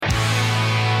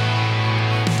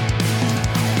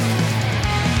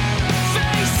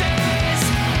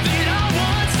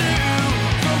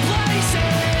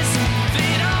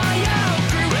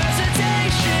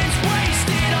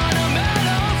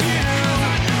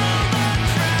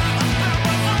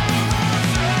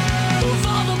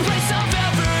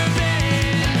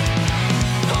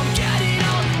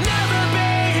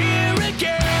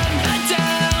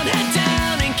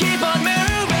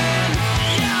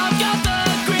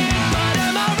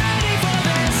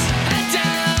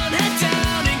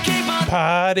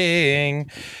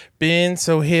rotting. Been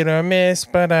so hit or miss,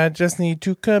 but I just need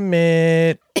to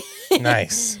commit.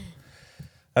 Nice.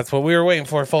 That's what we were waiting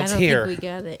for, folks. I don't here. think we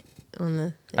got it on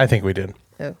the. I think we did.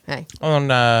 Oh, hi.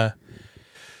 On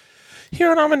here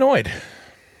on I'm Annoyed.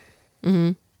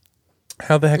 Mm-hmm.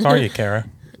 How the heck are you, Kara?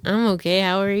 I'm okay.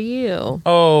 How are you,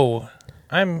 Oh,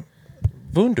 I'm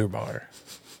wunderbar.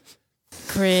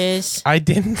 Chris? I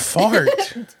didn't fart.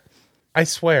 I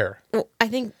swear. Well, I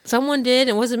think someone did.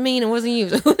 It wasn't me and it wasn't you.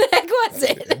 So who the heck was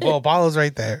it? Well, Apollo's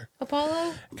right there.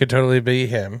 Apollo? Could totally be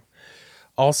him.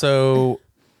 Also,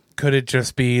 could it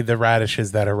just be the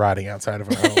radishes that are rotting outside of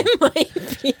our home? It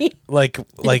might be. like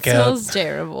It smells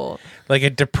terrible. Like a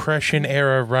Depression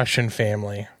era Russian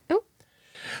family. Oh.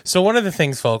 So one of the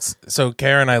things, folks. So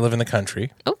Kara and I live in the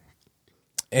country. Oh.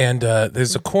 And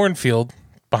there's a cornfield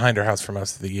behind our house for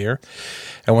most of the year.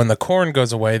 And when the corn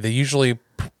goes away, they usually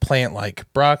plant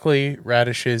like broccoli,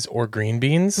 radishes, or green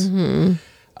beans. Mm-hmm.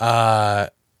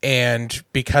 And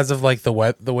because of like the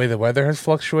way the weather has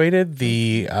fluctuated,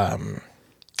 the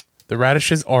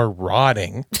radishes are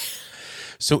rotting.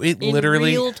 So it In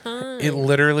literally real time. it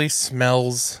literally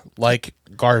smells like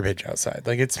garbage outside.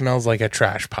 Like it smells like a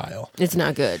trash pile. It's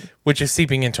not good. Which is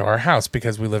seeping into our house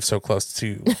because we live so close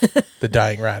to the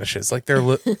dying radishes. Like they're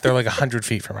like 100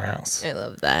 feet from our house. I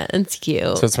love that. It's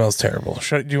cute. So it smells terrible.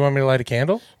 Do you want me to light a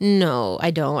candle? No,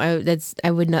 I don't.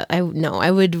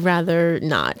 I would rather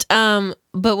not.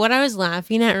 But what I was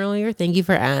laughing at earlier, thank you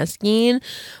for asking,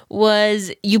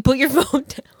 was you put your phone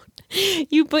down.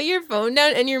 You put your phone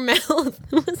down and your mouth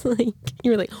was like,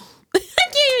 you were like, I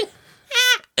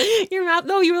can't. Your mouth,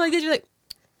 no, you were like this, you're like,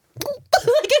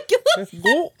 like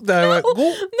Go. No, like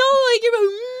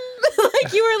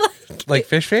like you were like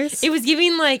fish face? it was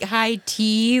giving like high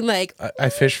tea, like I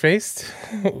fish faced?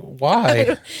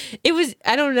 Why? it was,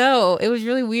 I don't know, it was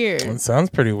really weird. It sounds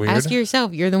pretty weird. Ask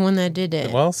yourself, you're the one that did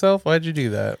it. Well, self, why'd you do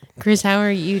that? Chris, how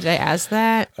are you? Did I ask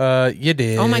that? You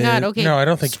did. Oh my god, okay. No, I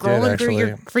don't think you did, Scrolling actually. through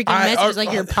your freaking messages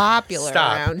like you're popular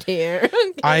Stop. around here.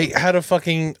 I had a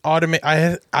fucking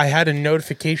I had a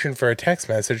notification for a text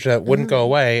message that wouldn't go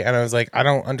away, and I was like, I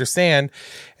don't understand.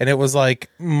 And it was like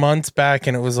months back,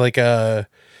 and it was like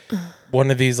one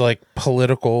of these like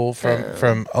political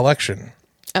from election.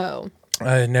 Oh.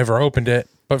 I never opened it,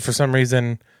 but for some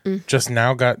reason just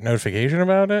now got notification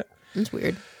about it. That's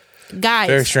weird. Guys.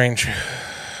 Very strange.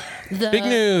 Big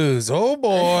news. Oh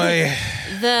boy.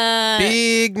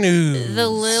 Big news. The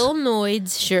Lil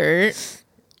Noids shirt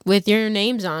with your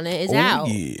names on it is out.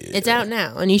 Yeah. It's out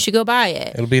now, and you should go buy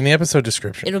it. It'll be in the episode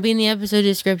description. It'll be in the episode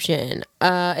description.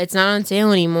 It's not on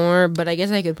sale anymore, but I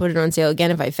guess I could put it on sale again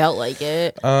if I felt like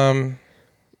it. I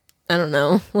don't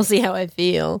know. We'll see how I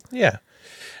feel. Yeah.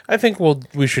 I think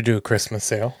we should do a Christmas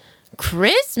sale.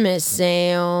 Christmas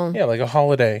sale? Yeah, like a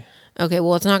holiday. Okay,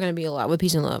 well, it's not going to be a lot with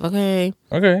peace and love, okay?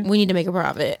 Okay. We need to make a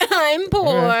profit. I'm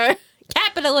poor. Okay.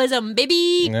 Capitalism,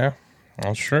 baby. Yeah,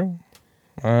 that's true.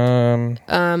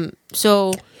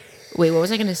 So, wait, what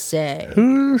was I going to say?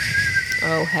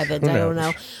 Oh, heavens, I don't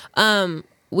know.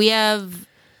 We have,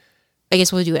 I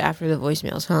guess we'll do it after the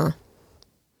voicemails, huh?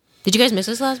 Did you guys miss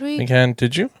us last week? Again,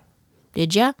 did you?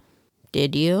 Did ya?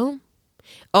 Did you?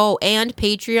 Oh, and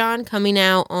Patreon coming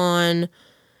out on,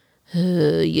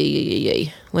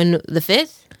 when, the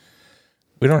 5th?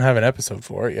 We don't have an episode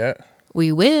for it yet.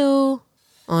 We will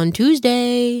on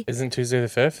Tuesday. Isn't Tuesday the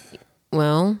 5th?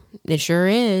 Well, it sure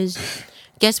is.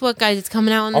 Guess what, guys? It's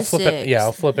coming out on the 6th.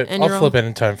 I'll flip it. And I'll flip it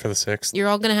in time for the 6th. You're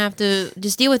all going to have to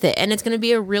just deal with it. And it's going to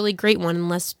be a really great one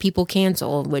unless people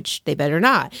cancel, which they better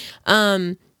not.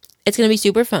 It's going to be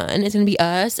super fun. It's going to be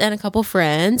us and a couple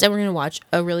friends, and we're going to watch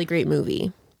a really great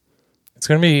movie. It's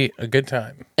going to be a good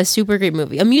time. A super great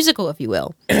movie. A musical, if you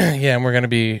will. Yeah, and we're going to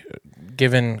be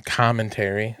given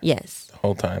commentary. Yes. The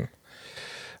whole time.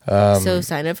 So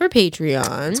sign up for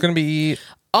Patreon. It's going to be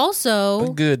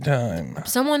also a good time.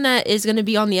 Someone that is going to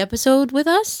be on the episode with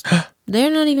us,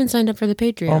 they're not even signed up for the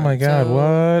Patreon. Oh my god, so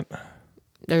what?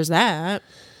 There's that.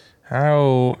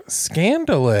 How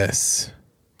scandalous.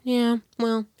 Yeah,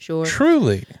 well, sure.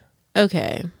 Truly.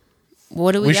 Okay.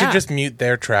 What do we got? We should just mute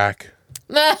their track.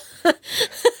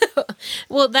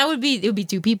 Well, it would be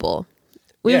two people.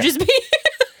 We would just be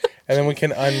and then we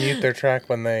can unmute their track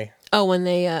when they okay. when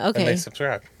they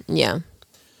subscribe. Yeah.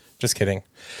 Just kidding.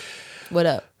 What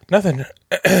up? Nothing.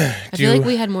 I feel like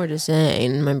we had more to say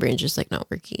and my brain's just like not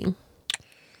working.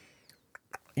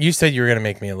 You said you were going to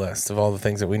make me a list of all the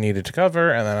things that we needed to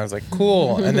cover, and then I was like,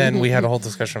 cool. And then we had a whole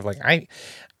discussion of like,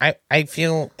 I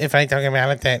feel if I talk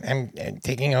about it that I'm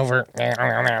taking over.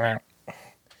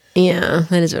 Yeah,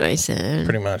 that is what I said.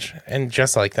 Pretty much. And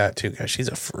just like that too, guys. She's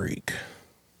a freak.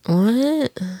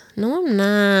 What? No, I'm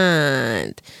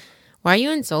not. Why are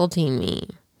you insulting me?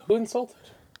 Who insulted?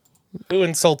 Who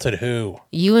insulted who?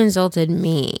 You insulted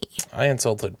me. I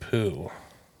insulted Pooh.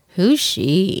 Who's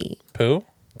she? Pooh?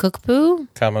 Cook Pooh?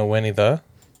 Comma Winnie the.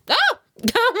 Oh!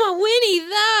 Come on, Winnie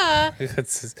the.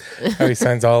 That's how he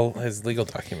signs all his legal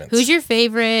documents. Who's your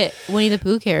favorite Winnie the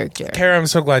Pooh character? Kara, I'm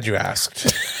so glad you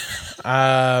asked.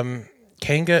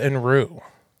 Kanga and Roo.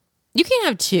 You can't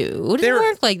have two. It doesn't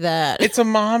work like that. It's a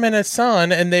mom and a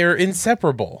son, and they're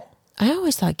inseparable. I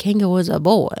always thought Kanga was a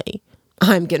boy.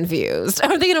 I'm confused.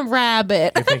 I'm thinking of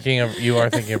Rabbit. You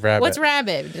are thinking of Rabbit. What's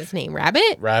Rabbit? His name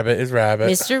Rabbit? Rabbit is Rabbit.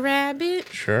 Mr. Rabbit?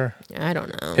 Sure. I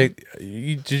don't know.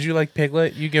 Did you like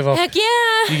Piglet? You give off. Heck yeah.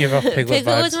 You give off Piglet vibes.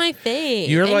 Piglet was my fave.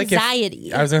 You're like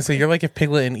anxiety. I was gonna say you're like if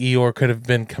Piglet and Eeyore could have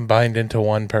been combined into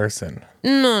one person.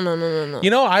 No.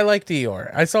 You know, I liked Eeyore.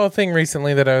 I saw a thing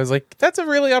recently that I was like, that's a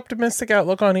really optimistic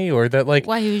outlook on Eeyore. That like,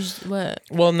 why? Who's what?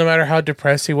 Well, no matter how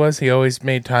depressed he was, he always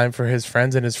made time for his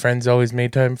friends, and his friends always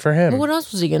made time for him. Well, what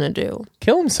else was he gonna do?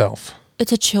 Kill himself.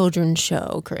 It's a children's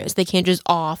show, Chris. They can't just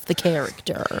off the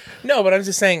character. No, but I'm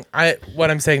just saying.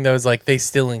 What I'm saying though is like they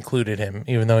still included him,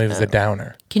 even though he was a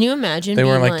downer. Can you imagine? They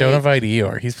weren't like, don't invite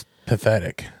Eeyore. He's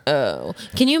pathetic. Oh,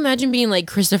 can you imagine being like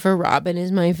Christopher Robin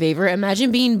is my favorite?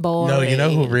 Imagine being boring. No, you know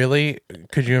who really?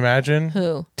 Could you imagine?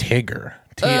 Who? Tigger.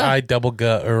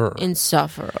 T-I-double-G-er.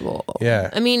 Insufferable. Yeah.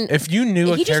 I mean, if you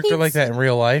knew a character like that in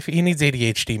real life, he needs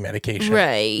ADHD medication.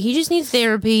 Right. He just needs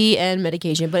therapy and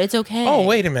medication, but it's okay. Oh,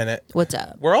 wait a minute. What's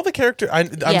up? Were all the characters?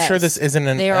 I'm sure this isn't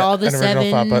They're all the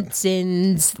original thought, but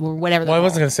sins or whatever. Well, I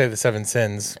wasn't going to say the seven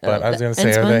sins, but I was going to say,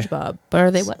 and are they? SpongeBob. But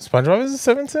are they what? SpongeBob is the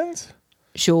seven sins?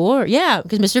 Sure. Yeah,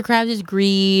 because Mr. Krabs is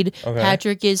greed. Okay.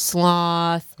 Patrick is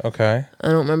sloth. Okay. I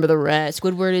don't remember the rest.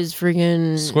 Squidward is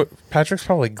freaking. Patrick's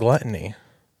probably gluttony.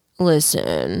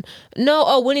 Listen.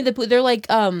 No, Winnie the Pooh. They're like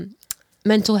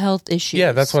mental health issues.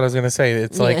 Yeah, that's what I was going to say.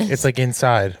 It's like it's like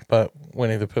inside, but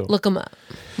Winnie the Pooh. Look them up.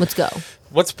 Let's go.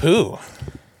 What's Pooh?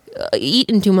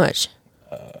 Eating too much.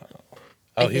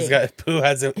 Pooh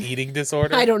has an eating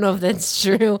disorder? I don't know if that's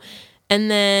true. And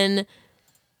then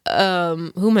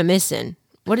who am I missing?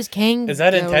 What does Is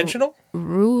that intentional?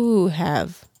 Roo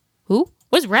have? Who?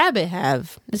 What does Rabbit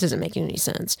have? This isn't making any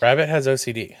sense. Rabbit has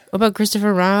OCD. What about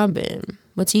Christopher Robin?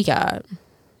 What's he got?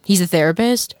 He's a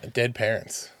therapist? Dead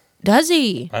parents. Does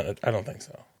he? I don't think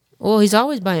so. Well, he's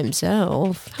always by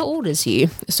himself. How old is he?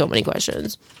 So many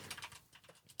questions.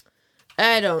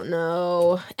 I don't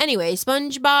know. Anyway,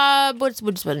 SpongeBob. What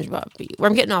would SpongeBob be?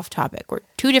 I'm getting off topic. We're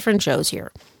two different shows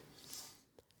here.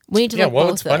 We need to look what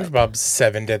would both up. SpongeBob's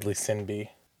seven deadly sin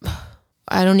be?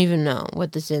 I don't even know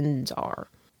what the sins are.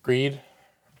 Greed,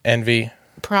 envy,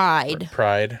 Pride.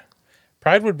 Pride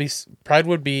would be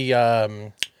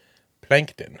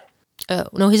plankton. Oh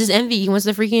no, his is envy. He wants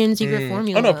the freaking secret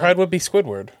formula. Oh no, pride would be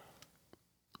Squidward.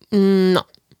 No,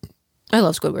 I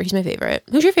love Squidward. He's my favorite.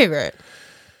 Who's your favorite?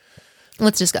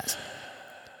 Let's discuss.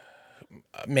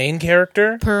 Main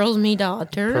character? Pearl's me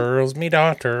daughter. Pearl's me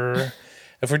daughter.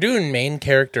 If we're doing main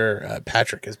character,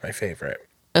 Patrick is my favorite.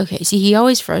 Okay, see, he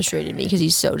always frustrated me because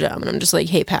he's so dumb, and I'm just like,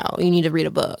 hey, pal, you need to read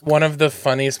a book. One of the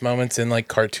funniest moments in like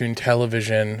cartoon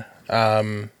television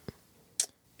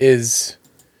is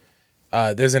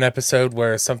there's an episode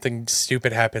where something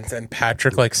stupid happens and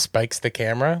Patrick like spikes the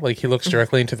camera, like he looks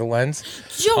directly into the lens.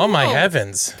 Oh my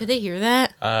heavens! Could they hear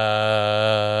that?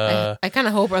 I kind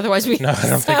of hope, otherwise we no, I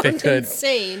don't think they could.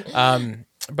 Insane.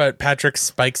 But Patrick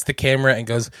spikes the camera and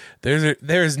goes,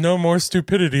 there is no more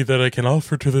stupidity that I can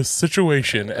offer to this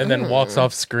situation, and then walks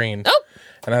off screen. Oh!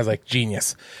 And I was like,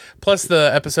 genius. Plus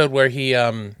the episode where he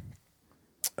the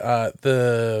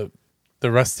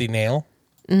rusty nail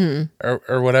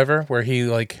or whatever, where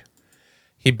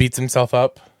he beats himself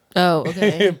up. Oh,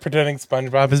 okay. Pretending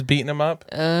SpongeBob is beating him up.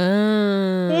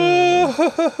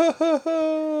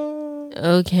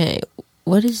 Okay.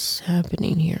 What is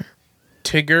happening here?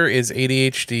 Tigger is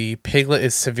ADHD. Piglet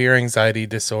is severe anxiety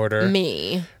disorder.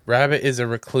 Me. Rabbit is a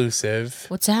reclusive.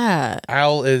 What's that?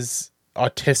 Owl is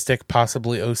autistic,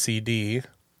 possibly OCD.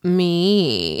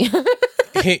 Me.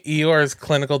 Eeyore is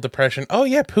clinical depression. Oh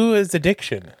yeah, Pooh is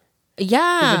addiction.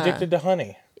 Yeah. He's addicted to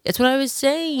honey. That's what I was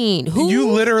saying. Who?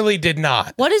 You literally did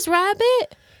not. What is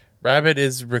Rabbit? Rabbit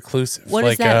is reclusive. What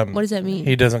is that? What does that mean?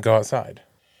 He doesn't go outside.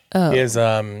 Oh. He has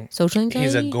social anxiety?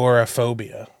 He's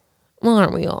agoraphobia. Well,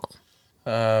 aren't we all?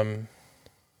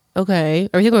 Okay.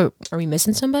 Are we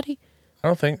missing somebody? I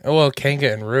don't think. Well,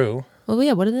 Kanga and Roo. Well,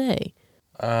 yeah. What are they?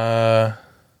 I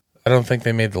don't think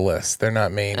they made the list. They're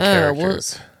not main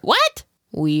characters. Well, what?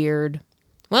 Weird.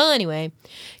 Well, anyway,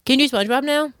 can you do SpongeBob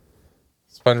now?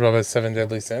 SpongeBob has 7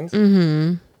 deadly sins.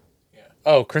 Mm-hmm. Yeah.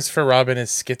 Oh, Christopher Robin is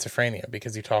schizophrenia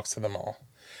because he talks to them all.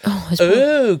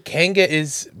 Oh, Kanga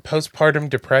is postpartum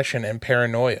depression and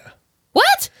paranoia.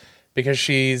 What? Because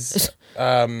she's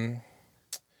in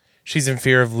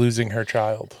fear of losing her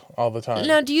child all the time.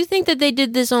 Now, do you think that they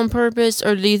did this on purpose,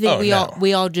 or do you think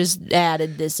we all just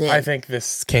added this in? I think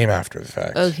this came after the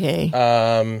fact. Okay.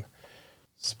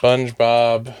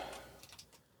 SpongeBob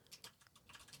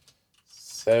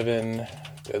 7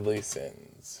 Deadly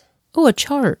Sins. Oh, a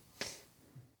chart.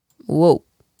 Whoa.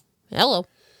 Hello.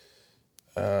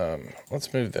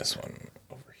 Let's move this one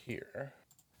over here.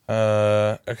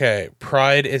 Okay.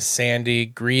 Pride is Sandy.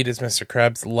 Greed is Mr.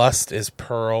 Krabs. Lust is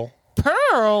Pearl.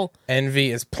 Pearl?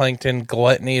 Envy is Plankton.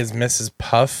 Gluttony is Mrs.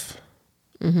 Puff.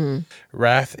 Mm-hmm.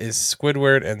 Wrath is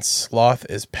Squidward. And Sloth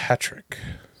is Patrick.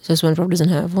 So SpongeBob doesn't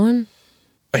have one?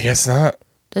 I guess not.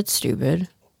 That's stupid.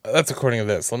 That's according to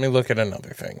this. Let me look at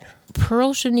another thing.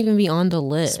 Pearl shouldn't even be on the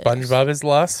list. SpongeBob is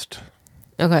Lust.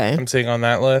 Okay. I'm seeing on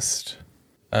that list.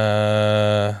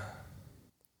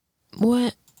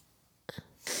 What?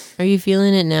 Are you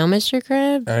feeling it now, Mr.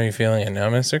 Krabs? Are you feeling it now,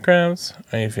 Mr. Krabs?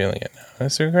 Are you feeling it now,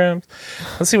 Mr. Krabs?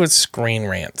 Let's see what Screen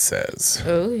Rant says.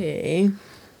 Okay.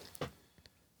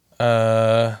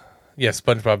 Yeah,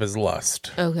 SpongeBob is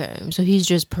Lust. Okay, so he's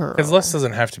just Pearl. Because lust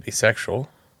doesn't have to be sexual.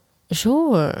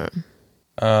 Sure.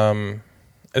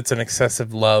 It's an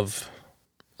excessive love.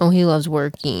 Oh, he loves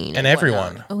working. And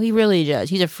everyone. Whatnot. Oh, he really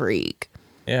does. He's a freak.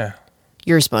 Yeah.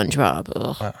 You're SpongeBob.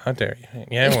 Ugh. How dare you?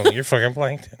 Yeah, well, you're fucking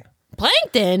Plankton.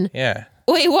 Plankton? Yeah.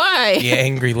 Wait, why? You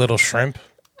angry little shrimp.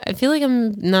 I feel like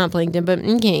I'm not Plankton, but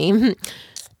okay.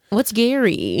 What's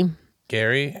Gary?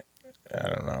 Gary? I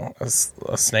don't know.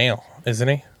 A snail, isn't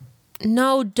he?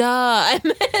 No, duh. I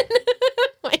meant,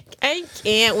 like, I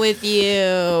can't with you.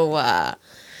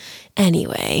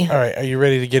 Anyway. All right. Are you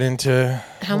ready to get into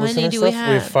how many do stuff? we have?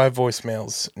 We have 5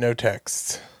 voicemails, no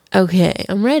texts. Okay,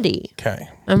 I'm ready. Okay.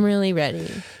 I'm really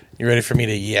ready. You ready for me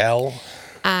to yell?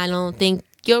 I don't think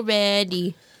you're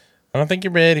ready. I don't think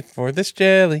you're ready for this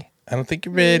jelly. I don't think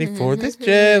you're ready for this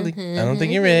jelly. I don't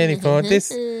think you're ready for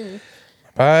this. My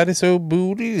body's so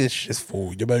bootylicious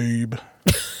for you, babe.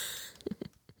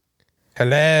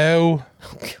 Hello?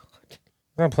 Oh, God.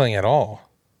 I'm not playing at all.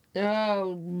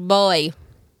 Oh, boy.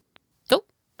 Oh,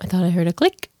 I thought I heard a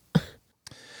click.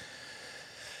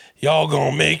 Y'all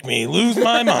gonna make me lose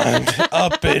my mind.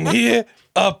 Up in here,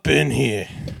 up in here.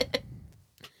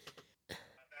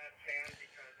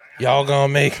 Y'all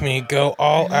gonna make me go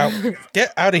all out.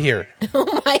 Get out of here.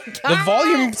 Oh, my God. The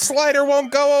volume slider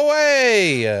won't go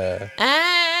away.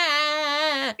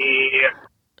 Ah.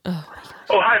 Oh,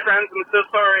 Oh, hi, friends. I'm so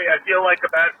sorry. I feel like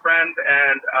a bad friend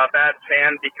and a bad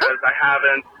fan because I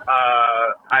haven't,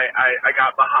 I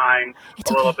got behind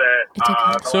It's a little okay. bit. It's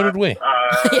okay. So did we.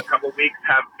 A couple weeks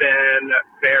have been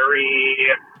very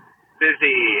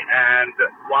busy and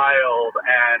wild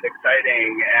and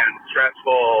exciting and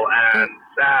stressful and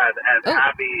sad and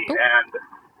happy and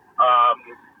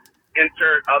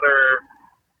insert other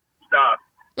stuff.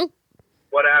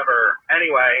 Whatever.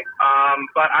 Anyway,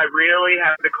 but I really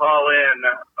had to call in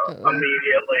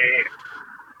immediately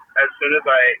as soon as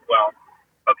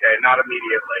not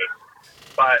immediately,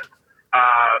 but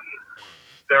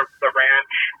the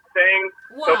ranch thing.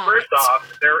 What? So first off,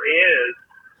 there is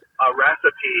a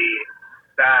recipe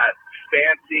that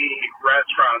fancy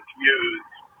restaurants use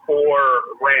for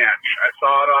ranch. I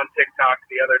saw it on TikTok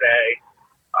the other day.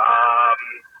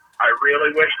 I really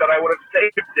wish that I would have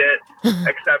saved it,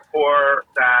 except for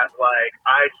that, like,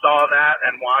 I saw that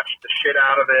and watched the shit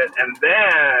out of it, and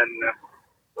then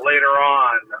later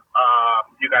on,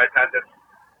 you guys had this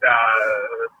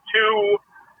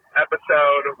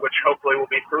 2-episode, which hopefully will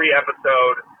be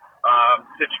 3-episode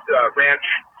ranch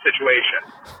situation.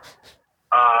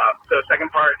 So the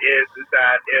second part is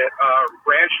that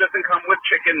ranch doesn't come with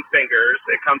chicken fingers;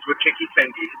 it comes with chicky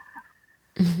fingies.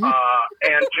 Mm-hmm.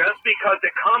 And just because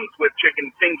it comes with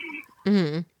chicken fingies,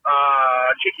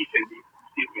 chicky fingies,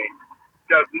 excuse me,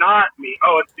 does not mean,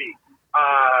 it's beef.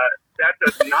 That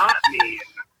does not mean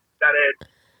that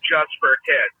it's just for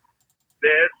kids.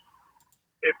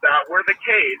 If that were the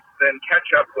case, then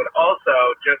ketchup would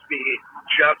also just be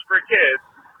just for kids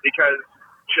because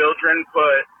children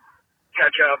put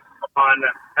ketchup on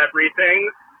everything,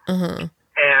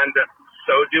 and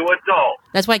so do adults.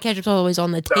 That's why ketchup's always on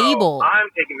the table. I'm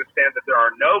taking the stand that there are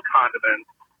no condiments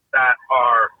that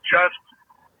are just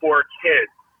for kids.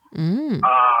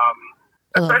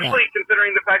 Especially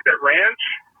considering the fact that ranch,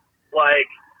 like,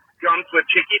 comes with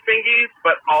chicky fingies,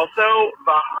 but also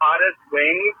the hottest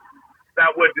wings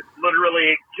that would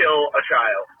literally kill a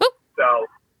child. So,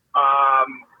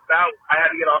 that I had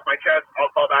to get off my chest.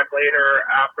 I'll call back later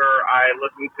after I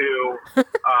listen to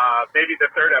maybe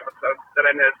the third episode that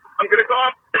I missed. I'm gonna go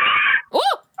off.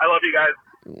 I love you guys.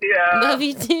 Yeah. Love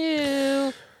you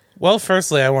too. Well,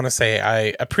 firstly, I want to say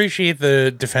I appreciate the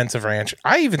defense of ranch.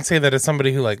 I even say that as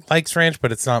somebody who likes ranch,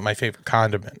 but it's not my favorite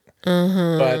condiment.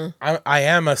 But I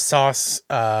am a sauce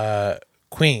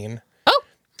queen. Oh,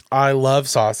 I love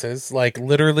sauces. Like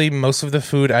literally, most of the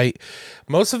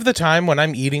time when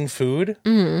I'm eating food,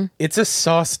 it's a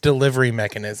sauce delivery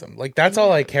mechanism. Like that's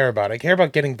all I care about. I care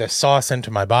about getting the sauce into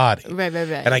my body. right.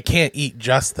 And I can't eat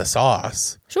just the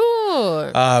sauce.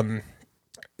 Sure.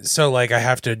 So like I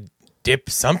have to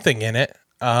dip something in it.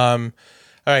 All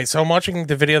right, so I'm watching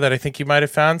the video that I think you might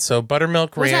have found. So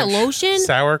buttermilk Was ranch, that lotion?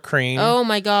 sour cream. Oh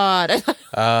my god.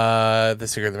 The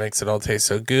secret that makes it all taste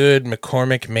so good.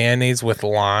 McCormick mayonnaise with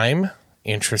lime.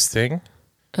 Interesting.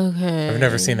 Okay. I've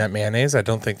never seen that mayonnaise. I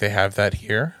don't think they have that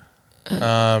here.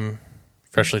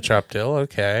 Freshly chopped dill.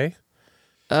 Okay,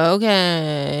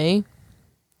 Okay.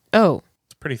 Oh,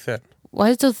 it's pretty thin. why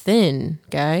is it so thin,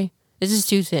 guy? This is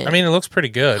too thin. I mean, it looks pretty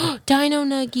good. Dino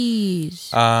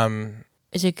Nuggies.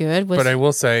 Is it good? But I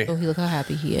will say, oh, look how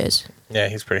happy he is. yeah,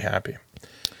 he's pretty happy.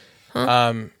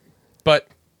 But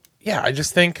yeah, I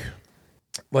just think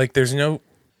like there's no.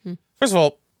 First of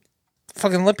all,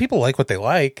 fucking let people like what they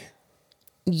like.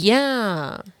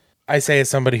 Yeah. I say as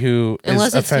somebody who Unless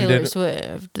is it's Taylor offended,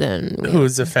 Swift, then who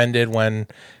is offended when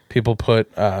people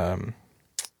put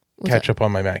ketchup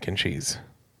on my mac and cheese.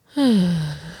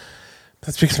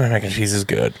 That's because my mac and cheese is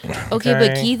good. Okay,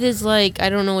 but Keith is like, I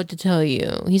don't know what to tell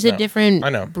you. He's a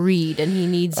different breed, and he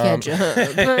needs ketchup.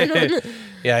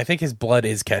 Yeah, I think his blood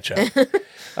is ketchup.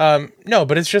 No,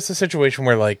 but it's just a situation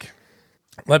where like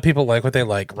let people like what they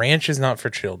like. Ranch is not for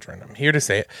children. I'm here to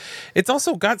say it. It's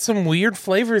also got some weird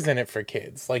flavors in it for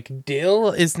kids. Like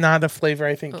dill is not a flavor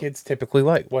I think kids typically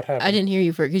like. What happened? I didn't hear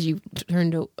you because you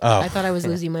turned to. I thought I was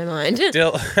losing my mind.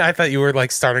 Dill. I thought you were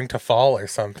like starting to fall or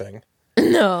something.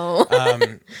 No.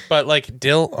 But like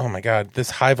dill. Oh my god,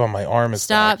 this hive on my arm is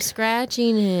Stop back.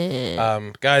 scratching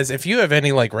it. Guys, if you have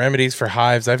any like remedies for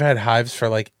hives, I've had hives for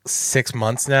like 6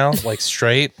 months now, like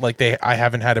straight. Like I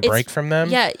haven't had a break from them.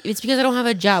 Yeah, it's because I don't have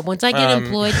a job. Once I get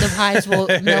employed, the hives will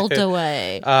melt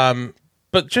away.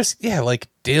 But just like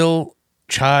dill,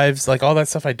 chives, like all that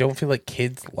stuff. I don't feel like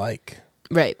kids like.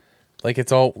 Right. Like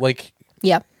it's all like.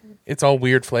 Yeah. It's all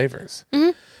weird flavors.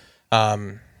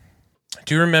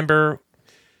 Do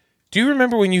you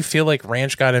remember when you feel like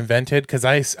ranch got invented? Because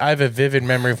I have a vivid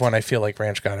memory of when I feel like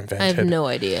ranch got invented. I have no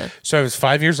idea. So I was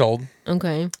 5 years old.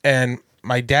 Okay. And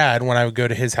my dad, when I would go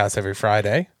to his house every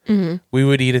Friday, we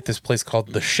would eat at this place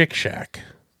called the Chick Shack.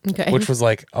 Okay. Which was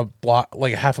like a block,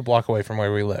 like half a block away from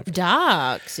where we lived.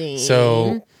 Doxing.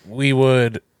 So he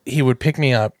would pick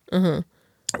me up.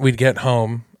 We'd get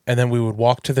home, and then we would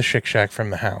walk to the Chick Shack from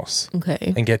the house.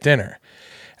 Okay. And get dinner.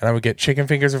 And I would get chicken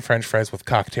fingers and french fries with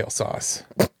cocktail sauce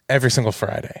every single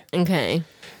Friday. Okay.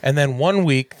 And then one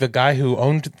week, the guy who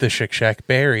owned the Chick Shack,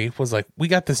 Barry, was like, we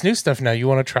got this new stuff now. You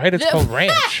want to try it? It's called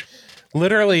ranch.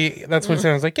 Literally, that's what he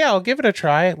said. I was like, yeah, I'll give it a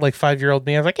try. Like 5-year-old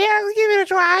me, I was like, yeah, I'll give it a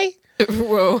try.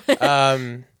 Whoa.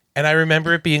 And I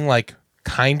remember it being like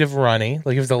kind of runny.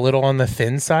 Like it was a little on the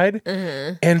thin side.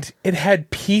 And it had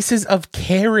pieces of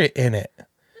carrot in it.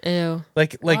 Ew.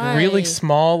 Like Why? really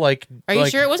small, like. Are you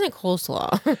sure it wasn't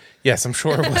coleslaw? Yes, I'm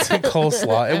sure it wasn't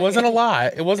coleslaw. It wasn't a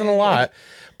lot.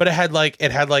 But it had like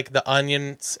the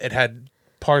onions, it had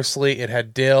parsley, it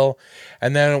had dill,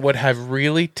 and then it would have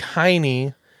really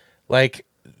tiny, like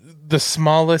the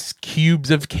smallest cubes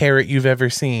of carrot you've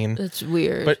ever seen. That's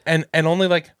weird. But and only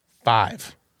like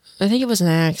 5. I think it was an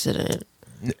accident.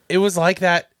 It was like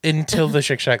that until the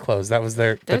Chick Shack closed. That was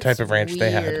the type of ranch they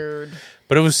had.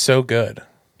 But it was so good.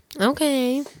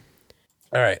 Okay.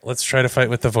 All right, let's try to fight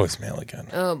with the voicemail again.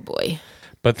 Oh boy.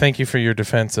 But thank you for your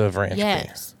defense of ranch.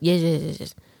 Yes.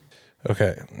 Yes.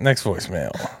 Okay, next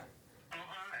voicemail.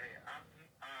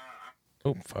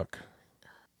 Oh, fuck.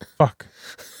 Fuck.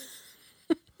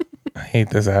 I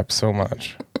hate this app so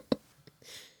much.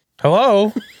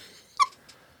 Hello?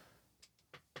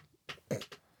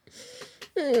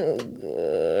 Oh,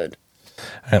 good.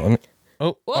 All right, let me...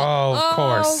 Oh, of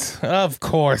course. Of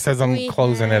course, as I'm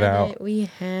closing it out. We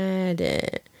had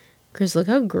it. Chris, look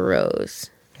how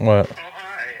gross. What?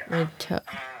 My toe.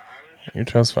 Your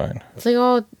toe's fine. It's like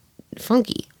all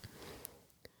funky.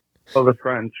 Oh, the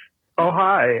French. Oh,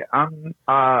 hi. I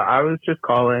was just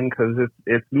calling because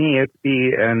it's me, it's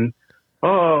B, and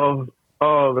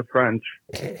the French.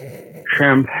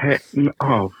 Champagne.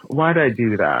 Oh, why'd I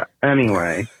do that?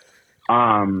 Anyway,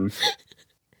 the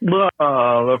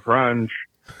French.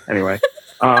 Anyway,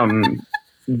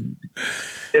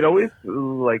 it always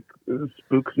like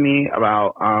spooks me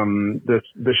about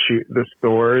the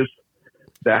stores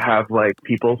that have like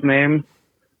people's names,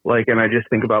 like, and I just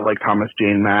think about like Thomas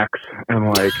Jane Max and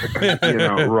like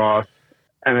Ross,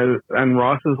 and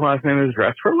Ross's last name is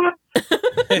Dress for Less.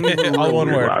 All one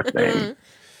word. Last name.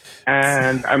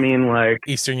 And I mean, like,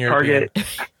 Eastern European.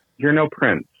 Target, you're no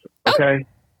Prince, okay?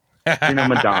 You're no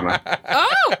Madonna.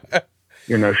 Oh,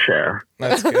 You're no Cher.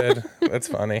 That's good. That's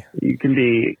funny. You can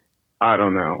be, I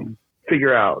don't know,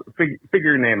 figure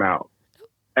your name out.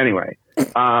 Anyway,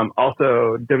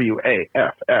 also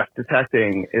WAFF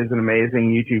Detecting is an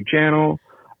amazing YouTube channel.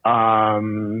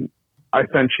 I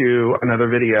sent you another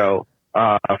video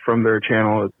from their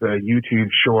channel. It's a YouTube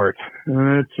short.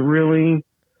 It's really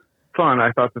fun.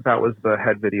 I thought that was the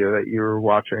head video that you were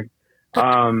watching.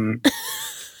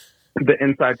 The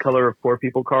inside color of Poor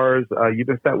People cars. You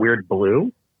missed that weird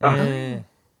blue.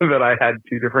 That I had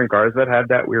two different cars that had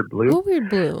that weird blue. what weird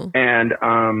blue? And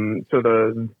so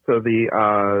the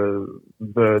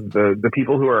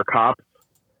people who are cops,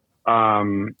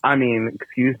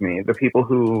 excuse me, the people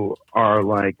who are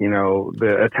like,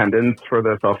 the attendants for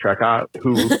the self checkout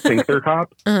who think they're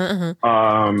cops,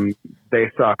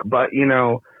 they suck. But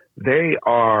they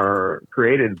are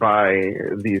created by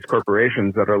these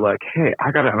corporations that are like, hey,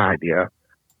 I got an idea,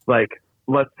 like,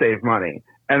 let's save money.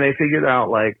 And they figured out,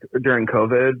 like, during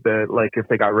COVID that, like, if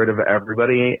they got rid of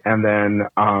everybody and then,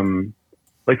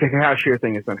 like, the cashier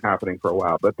thing has been happening for a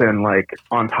while. But then, like,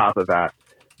 on top of that,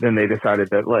 then they decided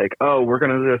that, like, oh, we're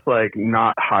going to just, like,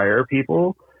 not hire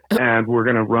people. And we're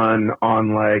going to run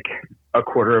on, like, a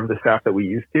quarter of the staff that we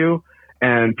used to.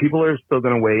 And people are still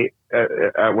going to wait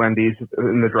at Wendy's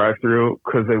in the drive-thru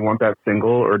because they want that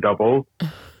single or double.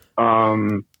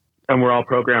 And we're all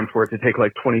programmed for it to take,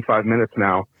 like, 25 minutes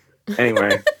now.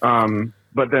 Anyway,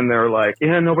 but then they're like,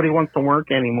 yeah, nobody wants to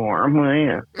work anymore. I'm like,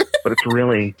 yeah. But it's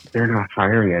really, they're not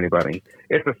hiring anybody.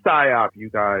 It's a psyop, you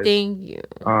guys. Thank you.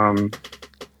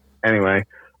 Anyway,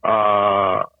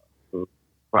 I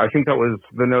think that was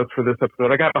the notes for this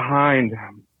episode. I got behind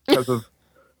because of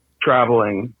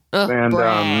traveling. And,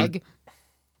 brag.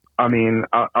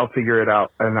 I'll figure it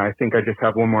out. And I think I just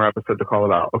have one more episode to call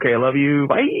about. Okay, I love you.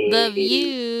 Bye. Love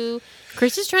you.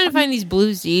 Chris is trying to find these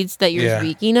blue seats that you're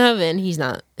speaking of, and he's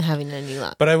not having any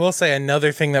luck. But I will say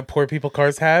another thing that Poor People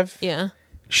cars have. Yeah.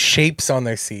 Shapes on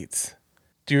their seats.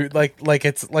 Do you like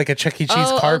it's like a Chuck E.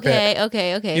 Cheese carpet.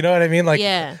 Okay. You know what I mean? Like,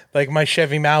 yeah. Like my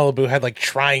Chevy Malibu had like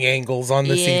triangles on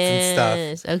the seats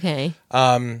and stuff. Okay.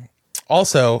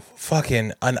 Also,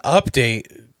 fucking an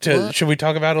update to, should we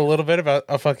talk about a little bit about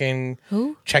a fucking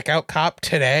checkout cop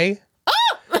today?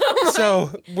 Oh!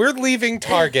 So we're leaving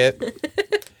Target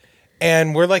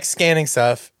and we're like scanning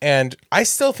stuff, and I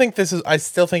still think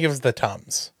it was the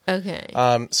Tums. Okay.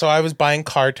 So I was buying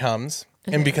car Tums.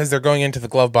 Okay. And because they're going into the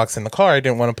glove box in the car, I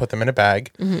didn't want to put them in a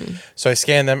bag. Mm-hmm. So I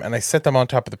scanned them and I set them on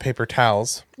top of the paper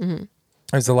towels. Mm-hmm. It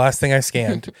was the last thing I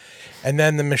scanned. And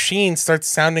then the machine starts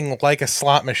sounding like a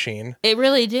slot machine. It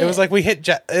really did. It was like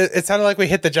it sounded like we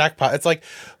hit the jackpot. It's like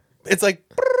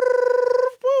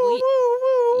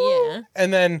yeah.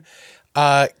 And then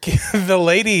the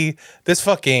lady, this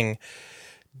fucking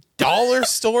dollar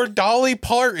store Dolly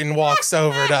Parton walks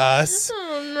over to us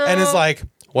and is like,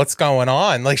 what's going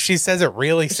on? Like, she says it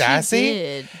really sassy. She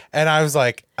did. And I was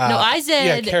like, no, I said,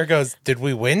 yeah, Kara goes, did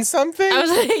we win something? I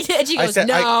was like, and she goes,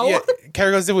 no.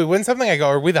 Kara goes, did we win something? I go,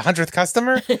 are we the 100th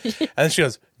customer? And then she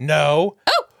goes, no.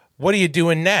 Oh, what are you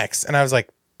doing next? And I was like,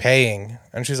 paying.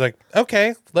 And she's like,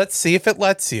 okay, let's see if it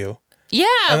lets you. Yeah,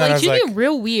 like she's being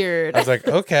real weird. I was like,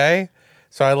 okay.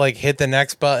 So I like hit the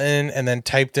next button and then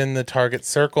typed in the Target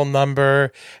Circle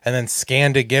number and then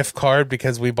scanned a gift card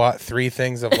because we bought 3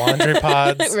 things of laundry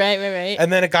pods. Right. And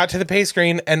then it got to the pay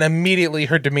screen and immediately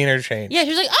her demeanor changed. Yeah, she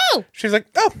was like, oh. She's like,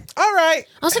 oh, all right.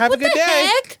 I was like, have what a good the day.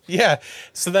 Heck? Yeah.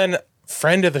 So then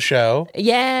friend of the show.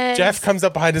 Yes. Jeff comes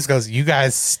up behind us, goes, you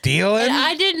guys stealing? And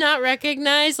I did not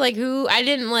recognize like who. I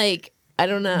didn't like. I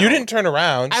don't know. You didn't turn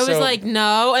around. I was like,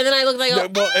 no. And then I looked like, no,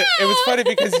 well, it was funny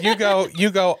because you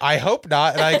go, I hope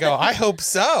not. And I go, I hope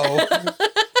so.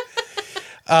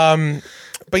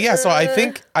 But yeah, so I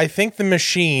think the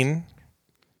machine,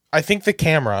 I think the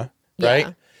camera,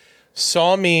 right,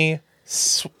 saw me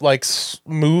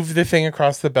move the thing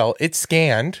across the belt. It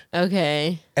scanned.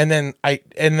 Okay. And then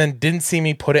didn't see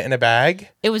me put it in a bag.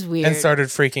 It was weird. And started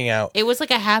freaking out. It was like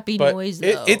a happy noise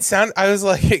though. It sounded, I was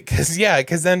like,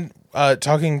 because then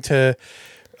talking to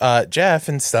Jeff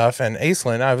and stuff and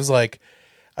Aislinn, I was like,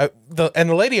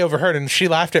 the lady overheard and she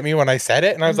laughed at me when I said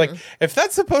it, and I was like, if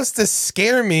that's supposed to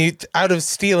scare me out of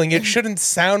stealing, it shouldn't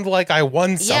sound like I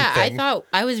won something. Yeah, I thought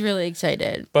I was really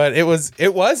excited. But it truly I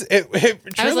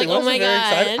was like, oh my very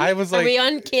god, excited. I was like, are we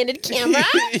on candid camera?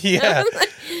 yeah.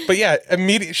 But yeah,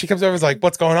 immediately she comes over and is like,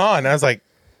 what's going on? And I was like,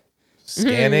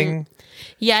 scanning.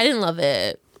 Yeah, I didn't love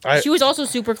it. She was also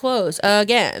super close.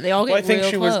 Again, they all get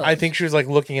real close. I think she was like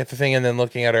looking at the thing and then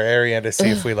looking at our area to see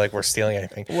if we like were stealing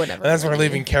anything. Whatever. And that's when we're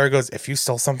leaving. Kara goes, if you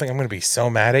stole something, I'm going to be so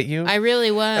mad at you. I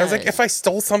really was. And I was like, if I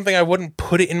stole something, I wouldn't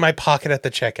put it in my pocket at the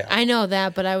checkout. I know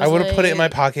that, but I would have put it in my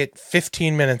pocket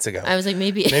 15 minutes ago. I was like,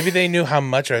 maybe they knew how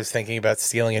much I was thinking about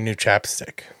stealing a new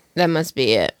chapstick. That must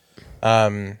be it.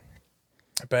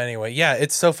 But anyway, yeah,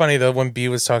 it's so funny though when B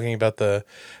was talking about the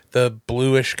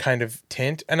bluish kind of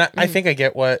tint, and I think I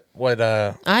get what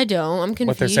I don't. I'm confused.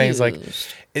 What they're saying is like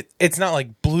it's not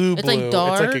like blue. It's like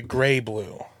dark? It's like a gray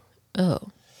blue. Oh,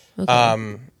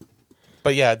 okay.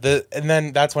 But yeah, and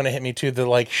then that's when it hit me too. The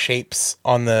like shapes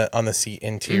on the seat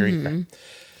interior.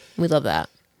 We love that.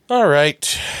 All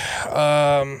right,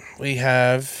 we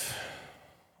have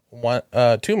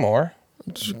two more.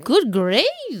 Good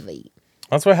gravy.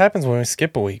 That's what happens when we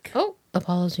skip a week. Oh,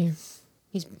 Apollo's here.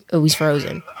 He's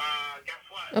frozen.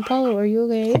 Apollo, are you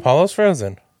okay? Apollo's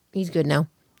frozen. He's good now.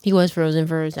 He was frozen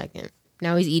for a second.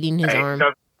 Now he's eating his arm.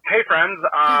 Hey, friends.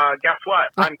 Guess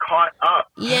what? I'm caught up.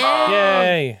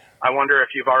 Yay! I wonder if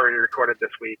you've already recorded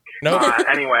this week. Nope.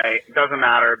 Anyway, it doesn't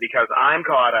matter because I'm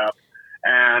caught up.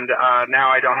 And now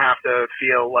I don't have to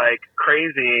feel like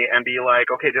crazy and be like,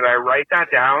 okay, did I write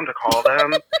that down to call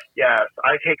them? Yes,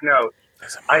 I take notes.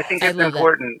 I think it's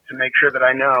important to make sure that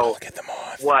I know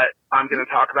what I'm going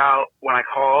to talk about when I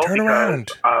call because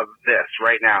of this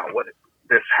right now, what is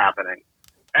this happening.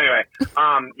 Anyway,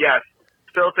 yes,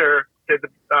 Filter did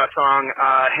the song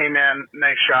Hey Man,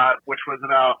 Nice Shot, which was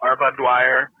about our Bud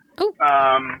Dwyer.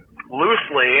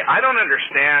 Loosely, I don't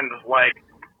understand,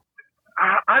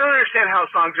 I don't understand how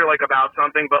songs are, about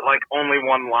something, but, only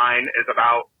one line is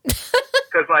about.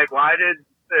 Because, why did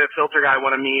the Filter guy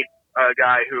want to meet a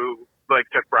guy who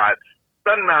took bribes?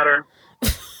 Doesn't matter.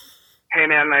 Hey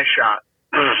man, nice shot.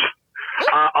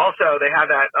 Also, they have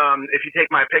that If You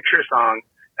Take My Picture song,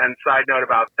 and side note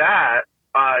about that,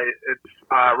 it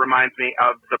reminds me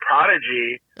of the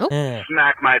Prodigy,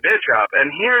 Smack My Bitch Up.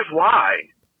 And here's why.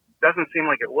 Doesn't seem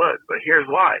like it would, but here's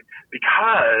why.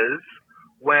 Because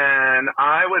when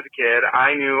I was a kid,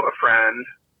 I knew a friend.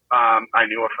 I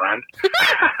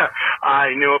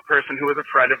knew a person who was a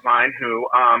friend of mine who,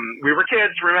 we were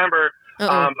kids, remember,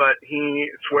 but he,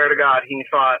 swear to God, he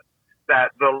thought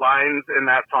that the lines in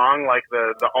that song,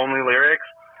 the only lyrics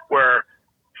were,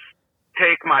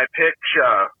 take my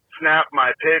picture, snap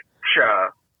my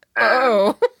picture.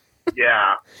 And,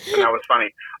 yeah, and that was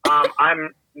funny.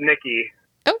 I'm Nikki,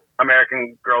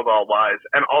 American Girl Doll Wise.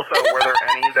 And also, were there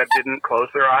any that didn't close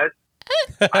their eyes?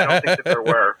 I don't think that there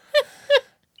were.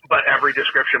 But every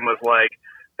description was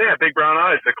they had big brown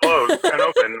eyes that closed and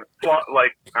open,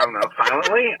 I don't know,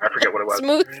 silently? I forget what it was.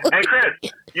 Smoothly. And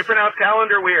Chris, you pronounce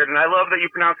calendar weird, and I love that you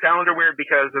pronounce calendar weird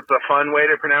because it's a fun way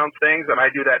to pronounce things, and I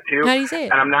do that too. How do you say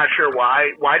it? And I'm not sure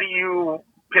why. Why do you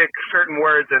pick certain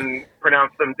words and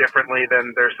pronounce them differently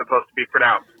than they're supposed to be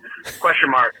pronounced?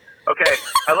 Question mark. Okay,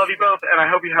 I love you both, and I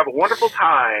hope you have a wonderful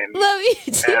time. Love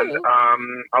you too. And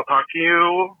I'll talk to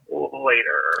you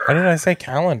later. How did I say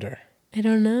calendar? I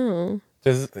don't know.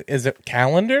 Is it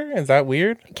calendar? Is that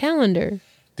weird? Calendar.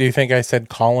 Do you think I said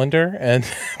colander? And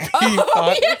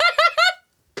yeah.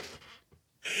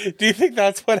 Do you think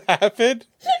that's what happened?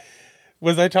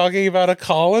 Was I talking about a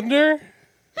colander?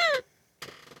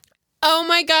 Oh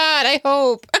my God, I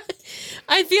hope.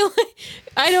 I feel like,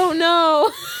 I don't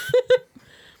know.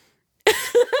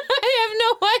 I have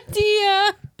no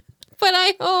idea, but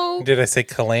I hope. Did I say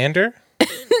colander?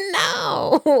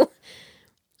 No.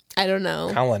 I don't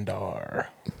know. Calendar.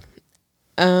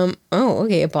 Oh,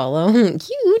 okay, Apollo.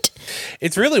 Cute.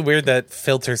 It's really weird that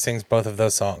Filter sings both of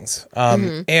those songs.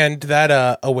 And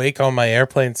that Awake on My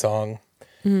Airplane song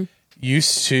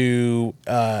used to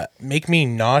make me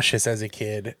nauseous as a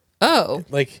kid. Oh.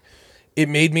 It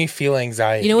made me feel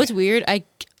anxiety. You know what's weird? I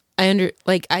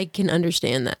can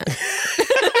understand that.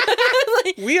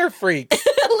 We are freaks.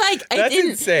 That's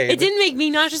insane. It didn't make me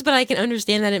nauseous, but I can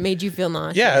understand that it made you feel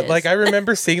nauseous. Yeah, I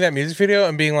remember seeing that music video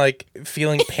and being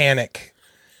feeling panic.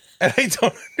 And I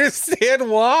don't understand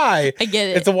why. I get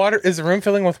it. It's is the room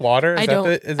filling with water? I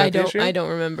don't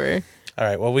remember. All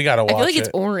right, well, we got to watch it. I feel like it's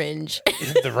orange.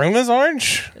 The room is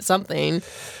orange? Something.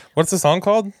 What's the song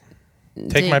called?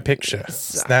 Take my picture.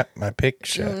 Snap my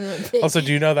picture. Also,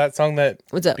 do you know that song that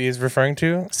What's up? B is referring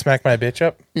to? Smack my bitch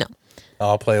up? No.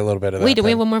 I'll play a little bit of that. Wait, do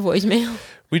we then. have one more voicemail?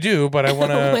 We do, but I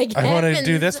want Oh my to. I want to do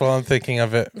heavens. this while I'm thinking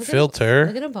of it. Filter.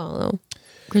 Look at Apollo.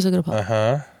 Chris, look at Apollo.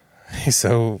 Uh-huh. He's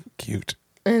so cute.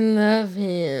 I love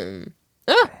him.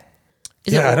 Ah!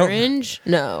 Is Yeah, I it don't- orange?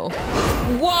 No.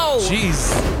 Whoa!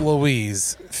 Jeez,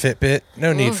 Louise, Fitbit.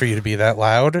 No need Ugh. for you to be that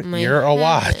loud. My You're a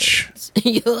watch. heavens.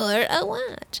 You're a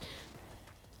watch.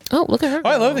 Oh, look at her. Oh,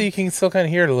 I love go. that you can still kind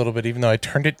of hear it a little bit, even though I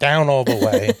turned it down all the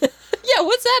way. Yeah,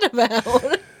 what's that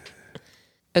about?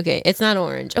 Okay, it's not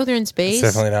orange. Oh, they're in space?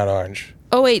 It's definitely not orange.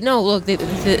 Oh, wait, no, look.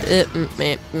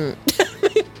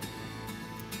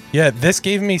 Yeah, this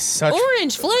gave me such.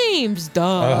 Orange flames,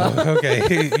 duh. Oh, okay,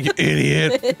 you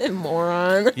idiot.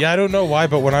 Moron. Yeah, I don't know why,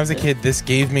 but when I was a kid, this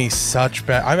gave me such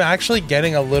bad. I'm actually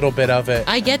getting a little bit of it.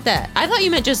 I get that. I thought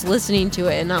you meant just listening to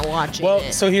it and not watching Well,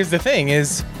 it. so here's the thing: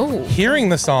 is Oh. hearing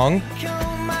the song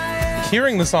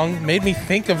made me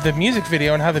think of the music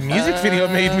video and how the music video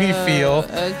made me feel.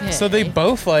 Okay. So they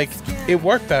both it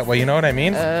worked that way. You know what I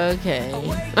mean? Okay.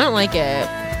 I don't like it.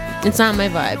 It's not my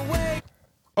vibe.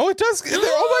 Oh, it does. Oh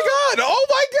my god! Oh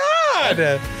my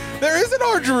god! There is an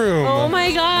orange room. Oh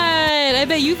my god. I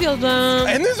bet you feel dumb.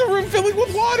 And there's a room filling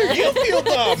with water. You feel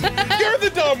dumb. You're the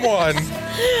dumb one.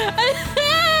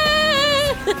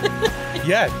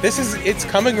 Yeah, it's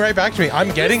coming right back to me. I'm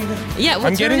getting Yeah, well,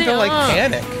 I'm getting turn to it like off.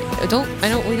 panic. We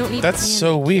don't need That's panic.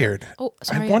 so weird. Oh,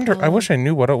 sorry. I wonder. I Apollo. wish I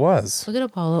knew what it was. Look at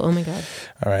Apollo. Oh my god.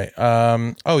 All right.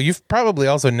 Oh, you've probably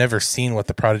also never seen what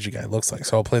the Prodigy guy looks like,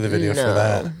 so I'll play the video for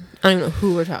that. I don't know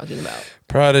who we're talking about.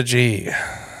 Prodigy.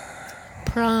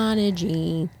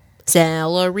 Prodigy.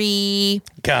 Celery.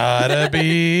 Gotta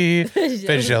be.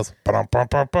 Veggie Tales.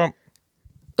 Bum.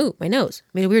 Ooh, my nose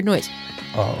made a weird noise.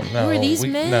 Oh no. Who are these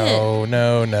men? No.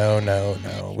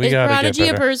 We Is gotta Prodigy get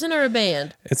a better. person or a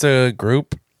band? It's a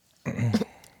group.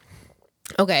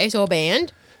 Okay, so a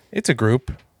band. It's a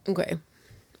group. Okay,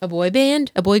 a boy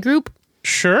band, a boy group.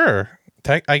 Sure.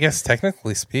 I guess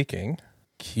technically speaking.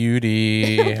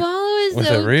 Cutie. Apollo is With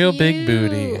so a real big cute.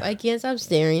 booty. I can't stop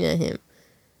staring at him.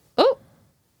 Oh.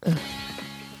 Ugh.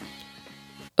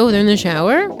 Oh, they're in the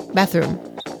shower? Bathroom.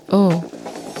 Oh.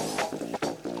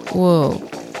 Whoa.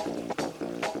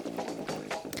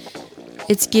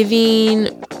 It's giving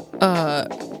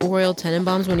Royal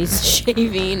Tenenbaums when he's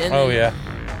shaving and Oh yeah.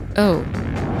 Oh.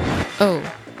 Oh.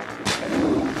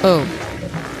 Oh.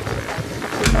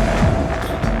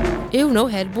 Ew, no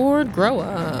headboard? Grow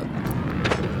up.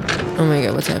 Oh my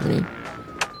god, what's happening?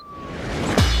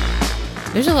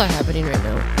 There's a lot happening right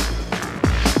now.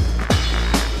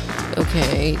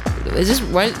 Okay. Is this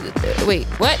what? Wait,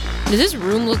 what? Does this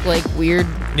room look like weird?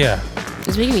 Yeah.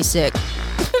 It's making me sick.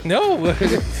 No,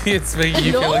 it's making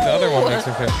you feel like the other one No. makes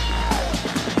me feel.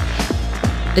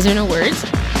 Is there no words?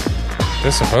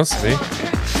 They're supposed to be.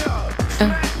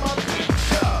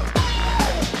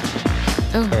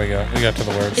 Oh. There we go. We got to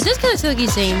the words. It does kind of sound like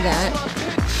he's saying that.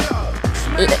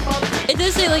 It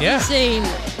does say like Yeah. he's saying,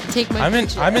 take my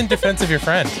picture. I'm in defense of your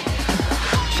friend.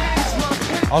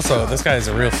 Also, this guy is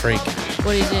a real freak.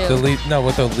 What do you do?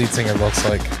 What the lead singer looks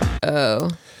like. Oh.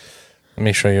 Let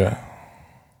me show you.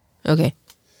 Okay.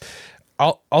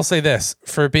 I'll say this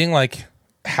for being like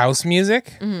house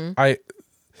music. Mm-hmm.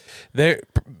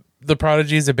 The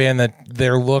Prodigy is a band that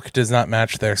their look does not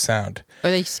match their sound.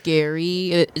 Are they scary?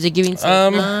 Is it giving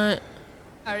Slipknot?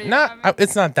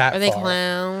 It's not that. Are they far.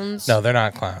 clowns? No, they're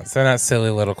not clowns. They're not silly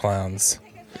little clowns.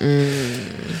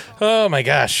 Oh my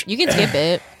gosh. You can skip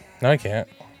it. No, I can't.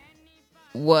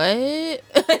 What? I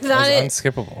It's thought it.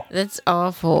 unskippable. That's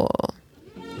awful.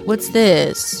 What's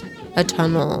this? A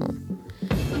tunnel.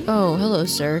 Oh, hello,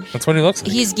 sir. That's what he looks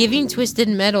like. He's giving Twisted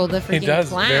Metal the freaking does,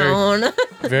 clown.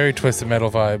 Very Twisted Metal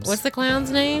vibes. What's the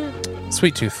clown's name?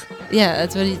 Sweet Tooth? Yeah,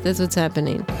 that's what's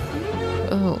happening.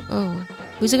 Oh.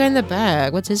 Who's the guy in the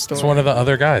back? What's his story? It's one of the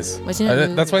other guys. Why's he not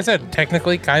That's why I moving? said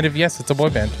technically, kind of yes, it's a boy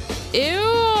band. Ew.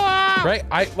 Right?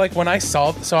 I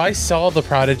saw the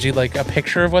Prodigy, like a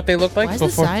picture of what they looked like Why is the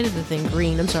before. side of the thing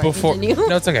green? I'm sorry. Before Continue.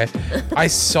 no, it's okay. I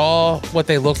saw what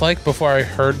they looked like before I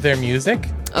heard their music,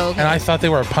 Okay. and I thought they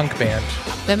were a punk band.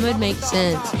 That would make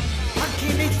sense.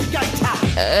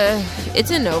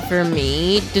 It's a no for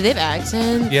me. Do they have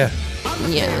accents? Yeah,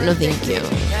 Yeah, no thank you.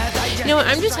 You know what?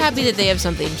 I'm just happy that they have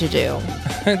something to do.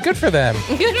 good for them.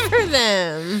 Good for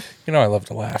them. You know I love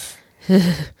to laugh.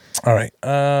 All right.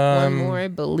 One more, I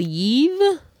believe.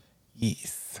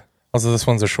 Yes. Also, this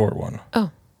one's a short one.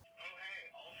 Oh.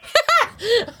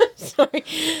 Sorry.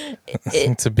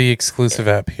 It's a be exclusive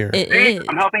app here. It See, is.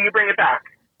 I'm helping you bring it back.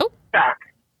 Oh. Back.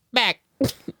 Back.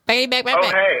 Back. Oh,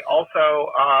 hey,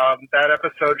 also, that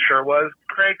episode sure was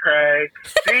cray-cray.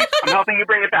 See, I'm helping you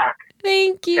bring it back.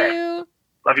 Thank you.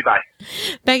 Love you. Bye.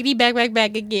 Backity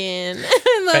back again.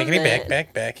 I love Backity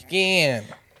it. back again.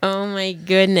 Oh my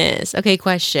goodness. Okay,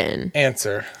 question.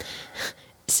 Answer.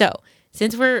 So,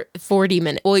 since we're 40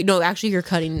 minutes, well, no, actually, you're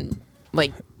cutting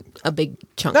like a big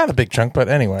chunk. Not a big chunk, but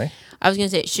anyway. I was gonna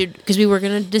say because we were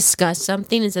gonna discuss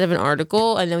something instead of an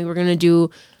article, and then we were gonna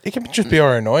do. It can just be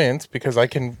our annoyance because it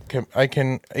can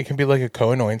be like a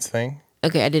co-annoyance thing.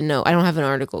 Okay, I didn't know. I don't have an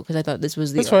article because I thought this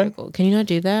was the That's fine. article. Can you not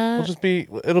do that?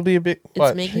 It'll be a bit.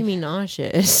 It's making me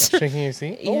nauseous. Shaking your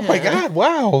seat? Yeah. Oh my god!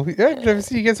 Wow! I've never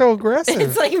seen you get so aggressive.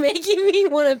 It's like making me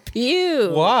want to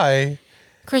puke. Why?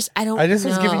 Chris, I don't. I just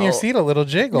was giving your know. seat a little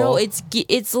jiggle. No,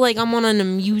 it's like I'm on an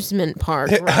amusement park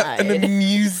ride. An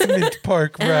amusement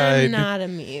park And ride. I'm not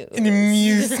amused. An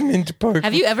amusement park.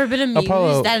 Have you ever been amused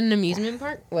Apollo. at an amusement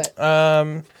park? What?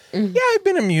 Yeah, I've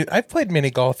been amused. I've played mini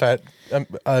golf at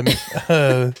What?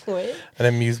 an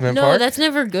amusement No, park. that's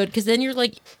never good because then you're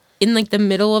like in like the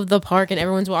middle of the park and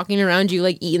everyone's walking around you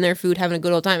like eating their food, having a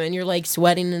good old time, and you're like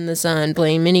sweating in the sun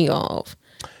playing mini golf.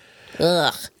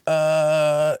 Ugh.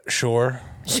 Sure.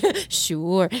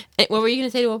 Sure. And what were you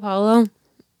gonna say to Apollo?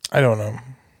 I don't know.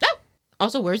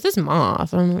 Also, where's this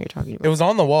moth? I don't know what you're talking It about. was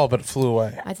on the wall, but it flew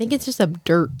away. I think it's just a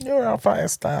dirt. You're on fire,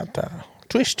 starter.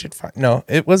 Twisted fire. No,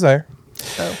 it was there.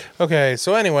 Oh. Okay,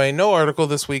 so anyway, no article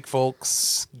this week,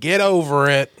 folks. Get over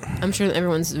it. I'm sure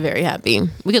everyone's very happy.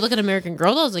 We could look at American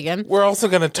Girl dolls again. We're also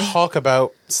going to talk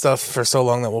about stuff for so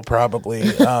long that we'll probably,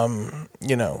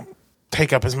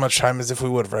 take up as much time as if we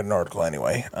would have read an article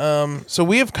anyway. So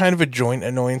we have kind of a joint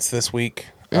annoyance this week.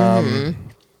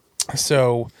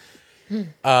 So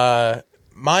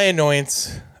my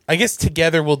annoyance, I guess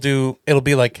together it'll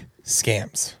be like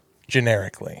scams,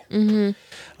 generically.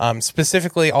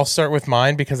 Specifically, I'll start with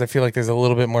mine because I feel like there's a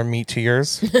little bit more meat to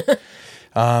yours.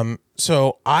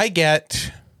 So I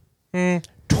get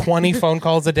 20 phone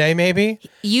calls a day, maybe.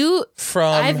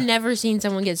 I've never seen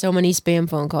someone get so many spam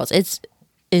phone calls. It's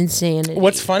insanity.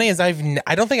 What's funny is I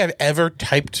don't think I've ever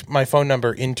typed my phone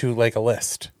number into like a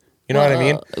list. You know what I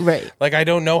mean? Right. Like I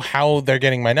don't know how they're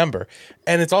getting my number.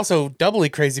 And it's also doubly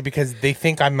crazy because they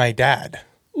think I'm my dad.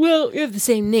 Well, you have the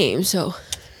same name, so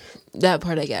that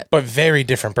part I get. But very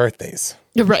different birthdays.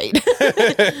 Right.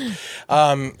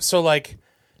 So like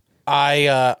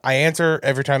I answer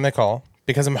every time they call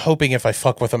because I'm hoping if I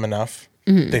fuck with them enough,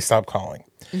 they stop calling.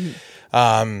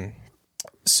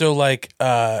 So like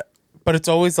but it's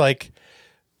always like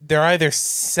they're either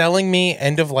selling me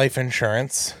end of life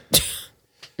insurance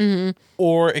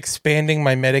or expanding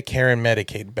my Medicare and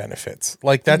Medicaid benefits.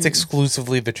 Like that's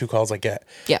exclusively the two calls I get.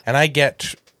 Yeah. And I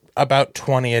get about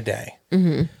 20 a day.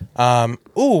 What's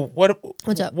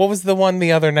up? What was the one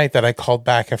the other night that I called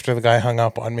back after the guy hung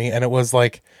up on me and it was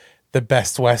like the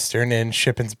Best Western in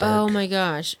Shippensburg? Oh my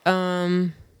gosh.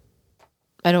 I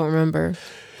don't remember.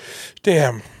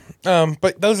 Damn.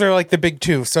 But those are like the big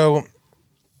two. So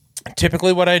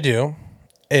typically what I do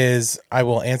is I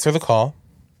will answer the call.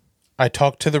 I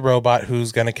talk to the robot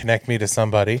who's going to connect me to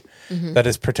somebody that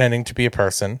is pretending to be a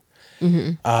person.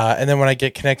 And then when I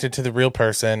get connected to the real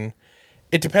person,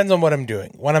 it depends on what I'm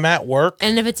doing. When I'm at work.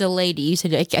 And if it's a lady, you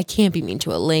said I can't be mean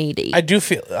to a lady. I do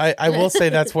feel, I will say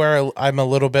that's where I'm a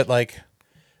little bit like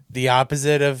the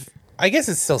opposite of, I guess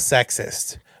it's still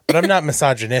sexist, but I'm not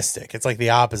misogynistic. It's like the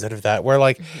opposite of that, where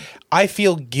like I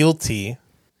feel guilty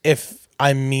if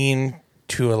I'm mean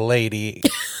to a lady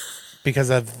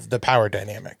because of the power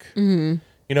dynamic. You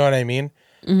know what I mean?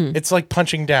 It's like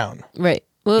punching down. Right.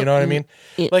 Well, You know what I mean?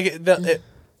 Like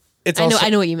it's also, I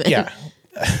know what you meant. Yeah.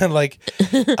 Like,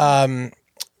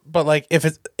 but like if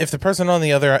the person on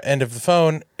the other end of the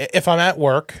phone, if I'm at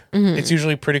work, it's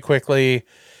usually pretty quickly,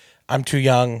 I'm too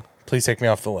young, please take me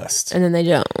off the list. And then they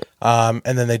don't.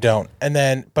 And then they don't. And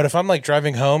then, but if I'm like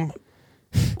driving home,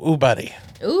 ooh, buddy,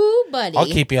 I'll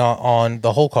keep you on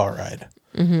the whole car ride.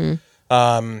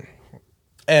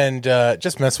 And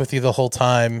just mess with you the whole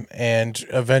time, and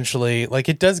eventually, like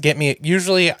it does get me.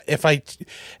 Usually, if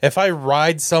I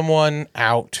ride someone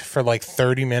out for like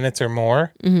 30 minutes or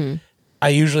more, I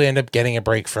usually end up getting a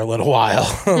break for a little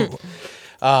while.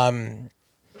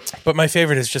 But my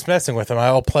favorite is just messing with them.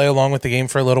 I'll play along with the game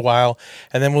for a little while,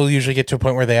 and then we'll usually get to a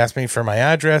point where they ask me for my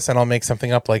address, and I'll make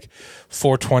something up like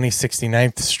 420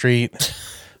 69th Street,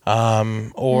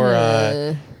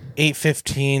 or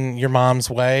 815 Your Mom's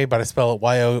Way, but I spell it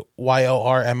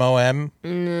YORMOM.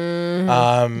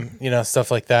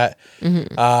 Stuff like that.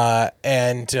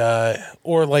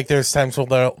 Or like there's times where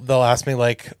they'll ask me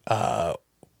like,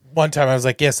 one time I was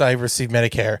like, yes, I received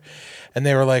Medicare. And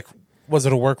they were like, was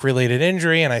it a work related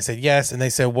injury? And I said, yes. And they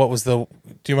said, do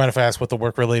you mind if I ask what the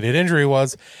work related injury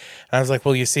was? And I was like,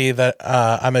 well, you see that,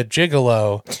 I'm a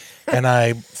gigolo and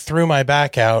I threw my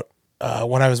back out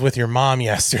when I was with your mom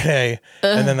yesterday.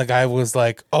 And then the guy was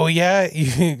like, oh, yeah,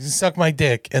 you suck my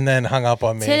dick, and then hung up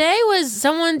on me. Today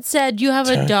someone said you have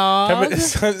a dog.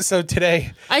 So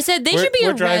today, I said they should be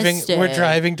arrested. We're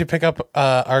driving to pick up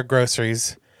our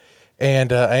groceries.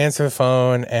 And I answer the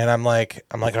phone, and I'm like,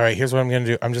 all right, here's what I'm going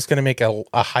to do. I'm just going to make a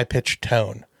high-pitched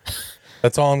tone.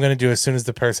 That's all I'm going to do as soon as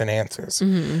the person answers.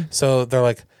 Mm-hmm. So they're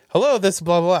like, hello, this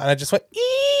blah, blah, blah. And I just went,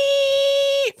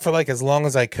 for like as long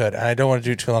as I could. And I don't want to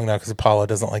do it too long now because Apollo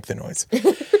doesn't like the noise.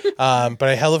 But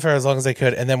I held it for as long as I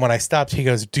could. And then when I stopped, he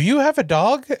goes, do you have a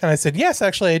dog? And I said, yes,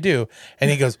 actually I do.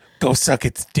 And he goes, go suck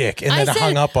its dick. And then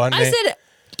hung up on me. I said,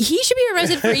 he should be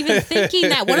arrested for even thinking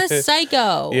that. What a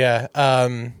psycho. Yeah.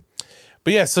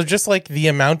 But yeah, so just like the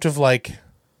amount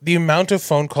of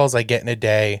phone calls I get in a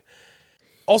day.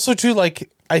 Also too, like,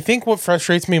 I think what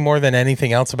frustrates me more than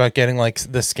anything else about getting like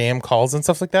the scam calls and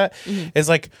stuff like that is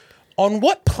like, on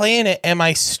what planet am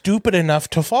I stupid enough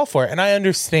to fall for it? And I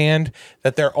understand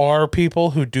that there are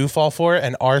people who do fall for it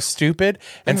and are stupid.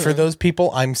 And for those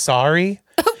people, I'm sorry.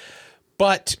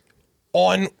 But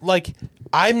I'm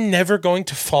never going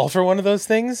to fall for one of those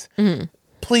things.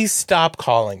 Please stop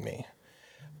calling me.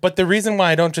 But the reason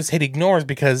why I don't just hit ignore is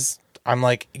because I'm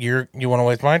like, you want to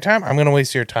waste my time? I'm going to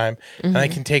waste your time. And I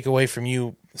can take away from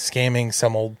you scamming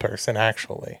some old person,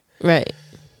 actually. Right.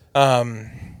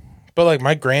 But like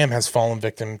my Graham has fallen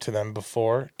victim to them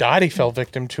before. Dottie fell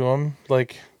victim to them.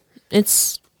 Like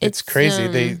it's crazy.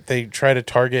 They try to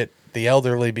target the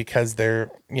elderly because they're,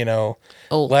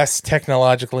 old. Less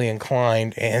technologically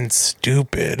inclined and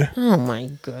stupid. Oh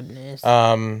my goodness.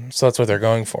 So that's what they're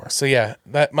going for. So yeah,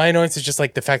 that my annoyance is just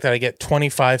like the fact that I get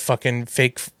 25 fucking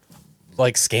fake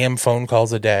like scam phone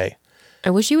calls a day. I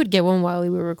wish you would get one while we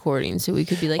were recording so we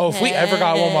could be like, if we ever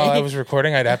got one while I was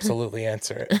recording, I'd absolutely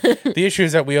answer it. The issue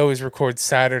is that we always record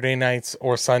Saturday nights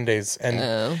or Sundays,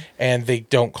 and they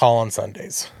don't call on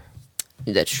Sundays.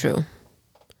 That's true.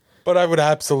 But I would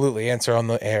absolutely answer on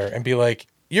the air and be like,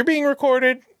 you're being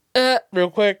recorded real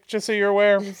quick, just so you're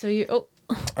aware. So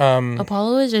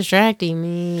Apollo is distracting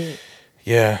me.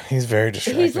 Yeah, he's very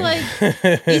distracting. He's like,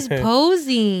 he's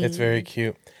posing. It's very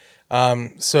cute.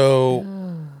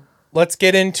 So let's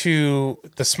get into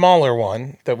the smaller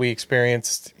one that we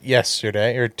experienced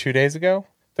yesterday or 2 days ago,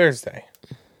 Thursday.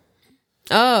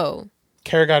 Oh.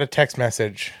 Kara got a text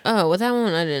message. Oh, well, that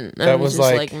one I didn't. That was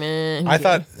just like meh. I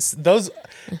thought those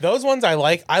ones I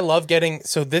like. I love getting.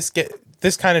 So this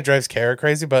kind of drives Kara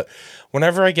crazy. But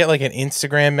whenever I get like an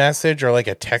Instagram message or like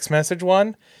a text message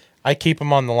one, I keep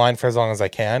them on the line for as long as I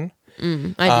can.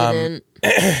 I didn't.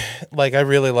 Like I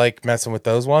really like messing with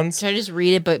those ones. Should I just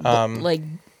read it, but like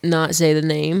not say the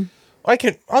name?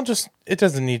 I'll just. It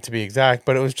doesn't need to be exact,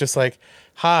 but it was just like,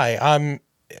 hi.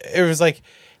 It was like,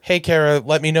 hey, Kara,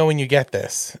 let me know when you get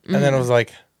this. And then it was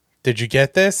like, did you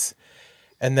get this?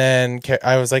 And then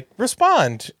I was like,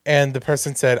 respond. And the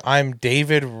person said, I'm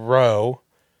David Rowe.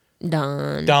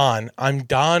 Don. I'm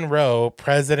Don Rowe,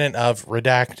 president of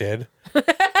Redacted.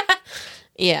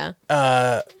 Yeah.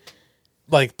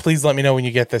 Like, please let me know when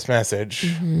you get this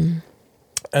message. And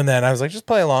then I was like, just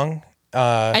play along.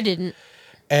 I didn't.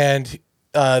 And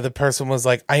the person was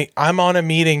like, I'm on a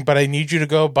meeting, but I need you to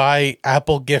go buy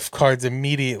Apple gift cards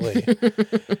immediately.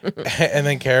 And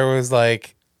then Kara was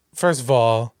like, first of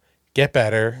all, get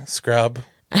better, scrub.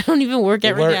 I don't even work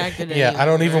at Redacted anymore. Yeah, I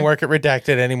don't even work at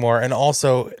Redacted anymore. And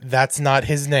also, that's not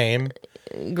his name.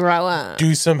 Grow up.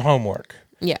 Do some homework.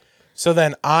 Yeah. So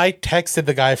then I texted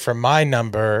the guy from my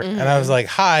number, and I was like,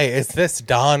 hi, is this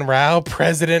Don Rao,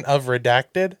 president of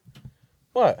Redacted?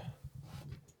 What?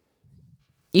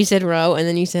 You said row, and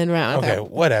then you said row. Okay,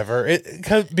 whatever.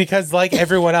 Because like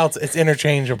everyone else, it's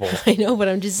interchangeable. I know, but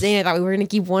I'm just saying, I thought we were going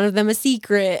to keep one of them a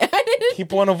secret. I didn't.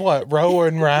 Keep one of what? Row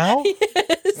and Row?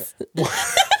 Yes.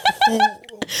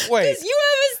 Wait. You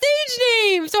have a stage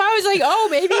name. So I was like, oh,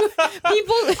 maybe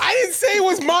people. I didn't say it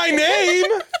was my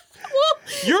name.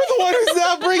 You're the one who's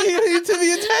now bringing it to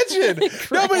the attention.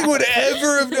 Nobody would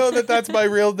ever have known that that's my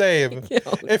real name.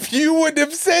 If you wouldn't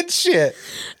have said shit.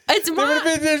 It's mine.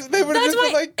 They would have just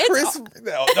been like, Chris.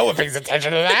 No one pays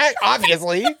attention to that,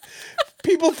 obviously.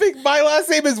 People think my last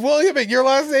name is William and your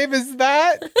last name is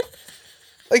that.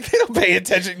 Like, they don't pay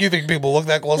attention. You think people look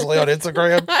that closely on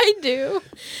Instagram? I do.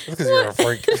 It's because you're a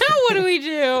freak. What do we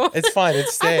do? It's fine.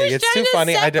 It's staying. It's too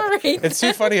funny. It's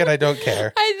too funny, and I don't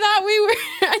care.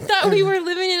 I thought we were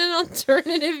living in an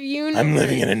alternative universe. I'm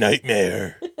living in a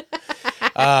nightmare.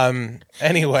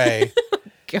 Anyway,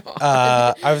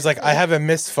 I was like, I have a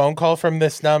missed phone call from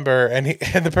this number, and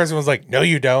the person was like, no,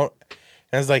 you don't. And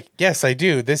I was like, yes, I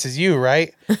do. This is you,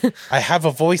 right? I have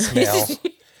a voicemail.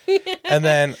 And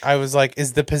then I was like,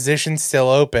 is the position still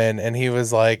open? And he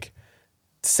was like,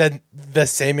 said the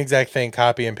same exact thing,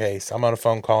 copy and paste. I'm on a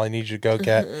phone call. I need you to go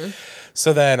get.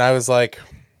 So then I was like,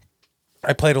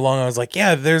 I played along. I was like,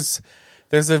 yeah, there's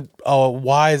a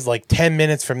wise like 10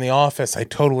 minutes from the office. I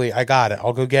got it.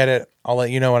 I'll go get it. I'll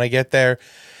let you know when I get there.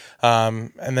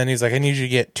 And then he's like, I need you to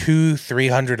get 2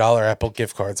 $300 Apple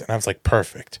gift cards. And I was like,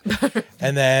 perfect.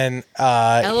 And then,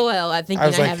 LOL. I think I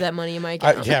was like, have that money in my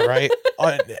account. yeah, right.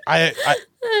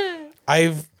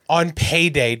 I've on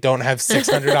payday don't have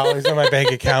 $600 in my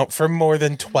bank account for more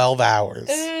than 12 hours.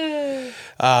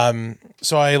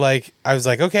 So I was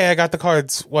like, okay, I got the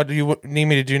cards. What do you need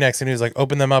me to do next? And he was like,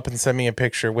 open them up and send me a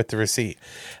picture with the receipt.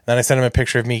 And then I sent him a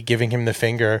picture of me giving him the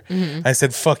finger. I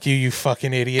said, fuck you, you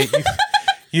fucking idiot.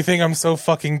 You think I'm so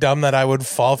fucking dumb that I would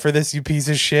fall for this, you piece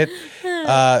of shit?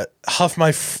 Huff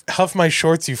my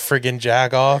shorts, you friggin'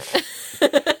 jag off.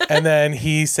 And then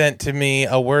he sent to me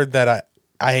a word that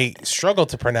I struggle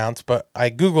to pronounce, but I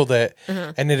Googled it,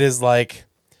 and it is like,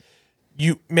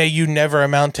 may you never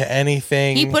amount to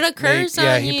anything. He put a curse on you.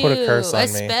 Yeah, he put a curse on me.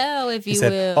 A spell, if you He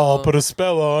said, will. I'll put a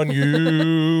spell on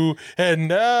you, and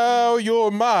now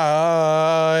you're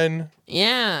mine.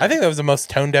 Yeah. I think that was the most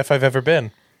tone deaf I've ever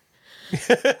been. I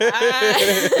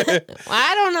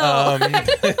don't know.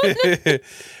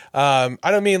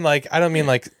 I don't mean like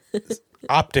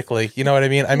optically, you know what I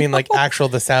mean? I mean like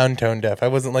the sound tone deaf. I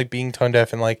wasn't like being tone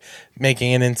deaf and like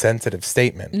making an insensitive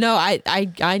statement. No,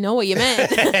 I know what you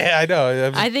meant. I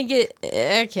know. I think it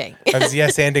okay. I was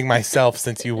yes-anding myself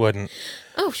since you wouldn't.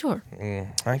 Oh, sure.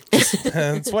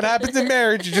 That's what happens in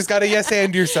marriage. You just gotta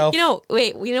yes-and yourself. You know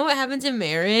what happens in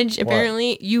marriage?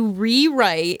 Apparently, you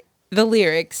rewrite the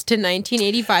lyrics to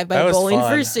 1985 by Bowling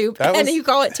for Soup, and you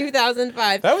call it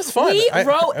 2005. That was fun. We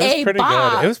wrote a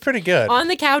bop. It was pretty good. On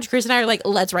the couch, Chris and I are like,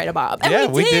 let's write a bop. And yeah,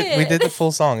 we did. We did the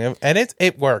full song, and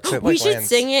it works. We should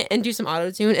sing it and do some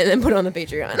auto-tune and then put it on the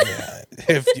Patreon.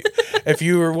 Yeah. If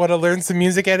you want to learn some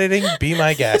music editing, be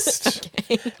my guest.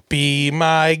 Okay. Be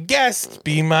my guest.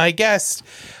 Be my guest.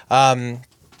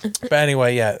 But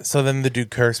anyway, yeah. So then the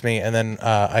dude cursed me, and then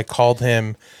I called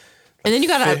him. And then you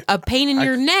got a pain in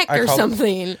your neck or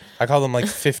something. I called him like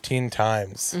 15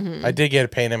 times. I did get a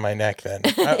pain in my neck then.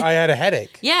 I had a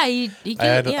headache. Yeah, I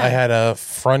had a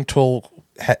frontal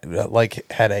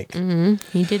headache.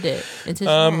 He did it. It's his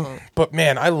fault. But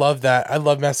man, I love that. I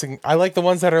love messing. I like the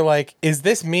ones that are like, "Is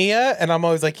this Mia?" And I'm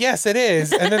always like, "Yes, it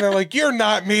is." And then they're like, "You're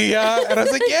not Mia." And I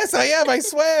was like, "Yes, I am. I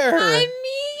swear." I'm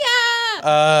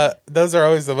Mia. Those are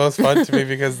always the most fun to me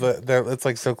because it's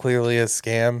like so clearly a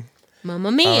scam.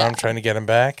 Mamma Mia. I'm trying to get them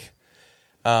back.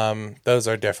 Those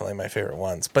are definitely my favorite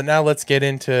ones. But now let's get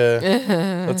into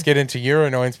your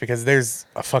annoyance because there's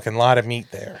a fucking lot of meat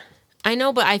there. I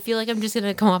know, but I feel like I'm just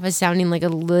gonna come off as sounding like a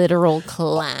literal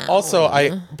clown. Also,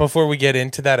 before we get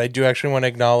into that, I do actually want to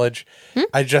acknowledge.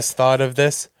 I just thought of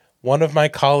this. One of my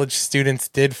college students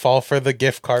did fall for the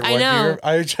gift card one year.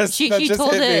 She hit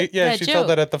told me. Yeah, she told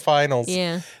that at the finals.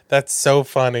 Yeah, that's so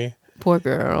funny. Poor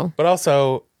girl. But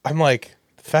also, I'm like.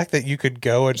 The fact that you could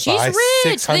go and buy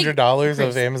 $600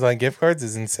 of Amazon gift cards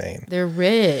is insane. They're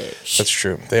rich. That's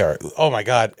true. They are. Oh my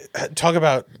God. Talk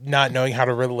about not knowing how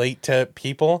to relate to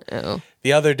people. Oh.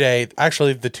 The other day,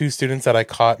 actually, the 2 students that I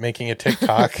caught making a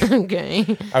TikTok,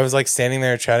 okay. I was like standing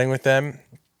there chatting with them,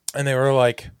 and they were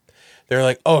like,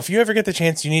 oh, if you ever get the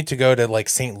chance, you need to go to like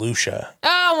St. Lucia.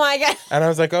 Oh my God. And I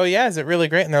was like, oh yeah, is it really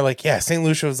great? And they're like, yeah, St.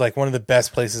 Lucia was like one of the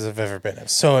best places I've ever been. It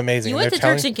was so amazing. You went to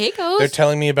Turks and Caicos. They're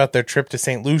telling me about their trip to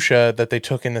St. Lucia that they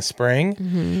took in the spring.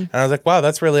 And I was like, wow,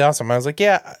 that's really awesome. I was like,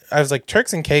 yeah,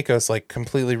 Turks and Caicos like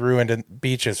completely ruined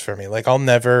beaches for me. Like I'll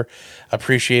never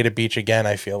appreciate a beach again,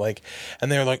 I feel like.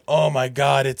 And they were like, oh my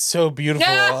God, it's so beautiful.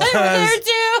 Yeah, they were there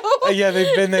too. Yeah,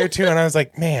 they've been there too. And I was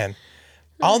like, man,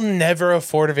 I'll never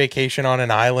afford a vacation on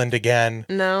an island again.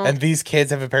 No. And these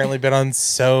kids have apparently been on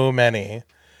so many.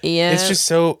 Yeah.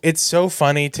 It's so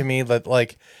funny to me that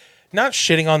like, not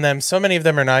shitting on them. So many of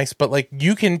them are nice, but like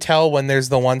you can tell when there's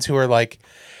the ones who are like,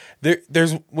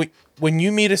 there's when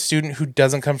you meet a student who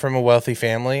doesn't come from a wealthy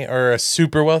family or a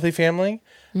super wealthy family,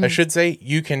 I should say,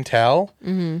 you can tell,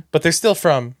 but they're still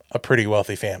from a pretty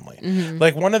wealthy family.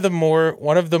 Like one of the more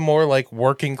like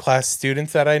working class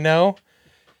students that I know,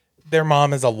 their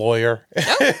mom is a lawyer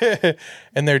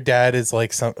and their dad is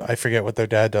like I forget what their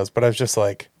dad does, but I was just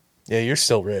like, yeah, you're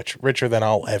still richer than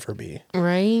I'll ever be.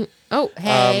 Right. Oh,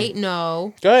 hey,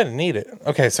 no. Go ahead and eat it.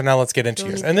 Okay. So now let's get into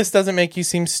yours. And this doesn't make you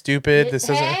seem stupid. This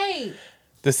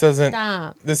doesn't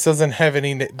have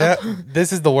any,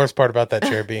 this is the worst part about that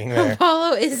chair being there.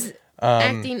 Apollo is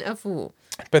acting a fool.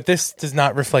 But this does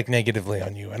not reflect negatively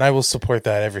on you, and I will support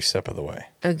that every step of the way.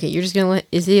 Okay, you're just gonna let.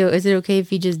 Is it okay if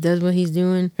he just does what he's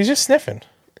doing? He's just sniffing,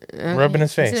 rubbing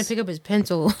his face. He's gonna pick up his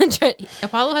pencil.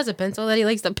 Apollo has a pencil that he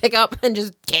likes to pick up and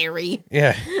just carry.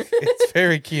 Yeah, it's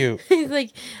very cute. He's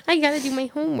like, I gotta do my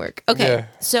homework. Okay, Yeah.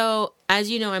 so as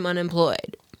you know, I'm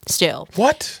unemployed still.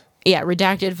 What? Yeah,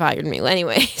 Redacted fired me.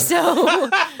 Anyway, so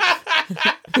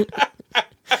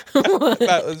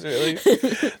That was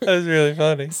really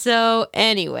funny. so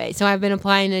anyway, so I've been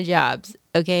applying to jobs.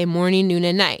 Okay, morning, noon,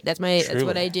 and night. That's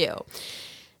what I do.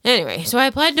 Anyway, so I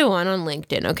applied to one on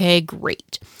LinkedIn. Okay,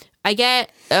 great. I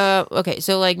get okay,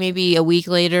 so like maybe a week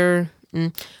later,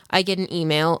 I get an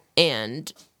email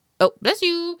and oh, bless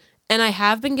you. And I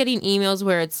have been getting emails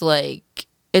where it's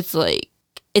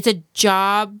a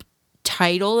job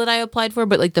title that I applied for,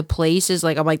 but like the place is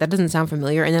like, I'm like, that doesn't sound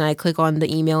familiar. And then I click on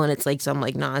the email and it's like some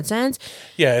like nonsense.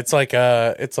 Yeah, it's like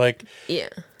yeah.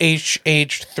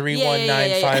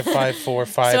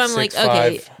 HH319554565. So I'm like,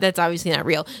 okay, that's obviously not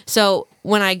real. So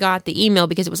when I got the email,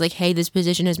 because it was like, hey, this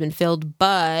position has been filled,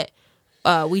 but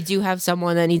we do have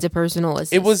someone that needs a personal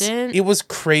assistant. It was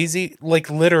crazy. Like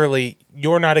literally,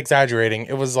 you're not exaggerating.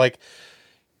 It was like,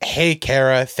 hey,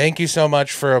 Kara, thank you so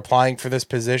much for applying for this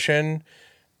position.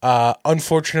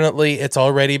 Unfortunately, it's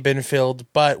already been filled,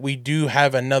 but we do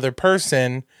have another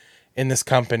person in this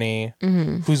company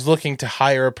who's looking to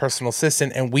hire a personal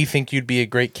assistant, and we think you'd be a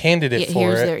great candidate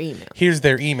for it. Here's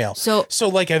their email. So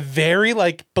like a very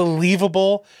like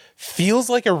believable, feels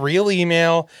like a real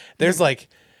email. There's like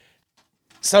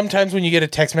sometimes when you get a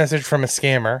text message from a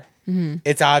scammer,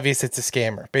 it's obvious it's a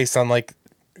scammer based on like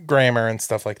grammar and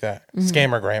stuff like that.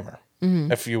 Scammer grammar,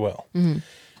 if you will.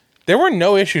 There were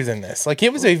no issues in this. Like,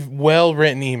 it was a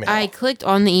well-written email. I clicked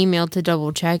on the email to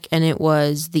double check, and it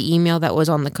was the email that was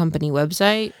on the company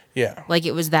website. Yeah. Like,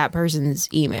 it was that person's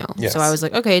email. Yes. So I was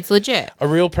like, okay, it's legit. A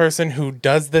real person who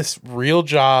does this real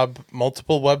job.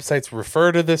 Multiple websites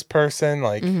refer to this person.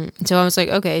 Like, So I was like,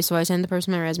 okay. So I sent the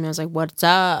person my resume. I was like, what's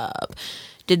up?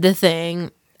 Did the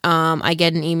thing. I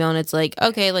get an email, and it's like,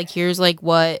 okay, like, here's, like,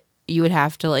 what you would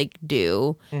have to like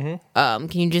do. Can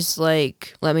you just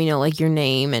like let me know like your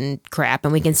name and crap,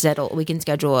 and we can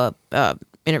schedule a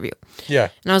interview. Yeah.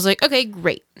 And I was like, okay,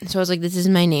 great. So I was like, this is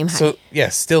my name. Hi. So yeah,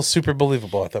 still super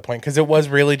believable at that point, because it was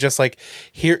really just like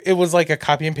here. It was like a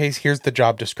copy and paste. Here's the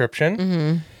job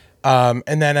description. And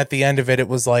then at the end of it, it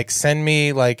was like, send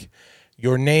me like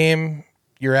your name,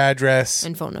 your address,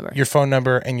 and phone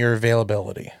number, and your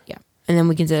availability. Yeah. And then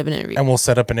we can set up an interview. And we'll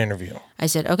set up an interview. I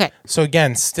said, okay. So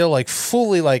again, still like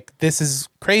fully like, this is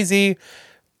crazy.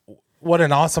 What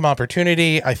an awesome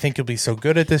opportunity. I think you'll be so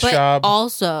good at this job.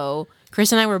 Also,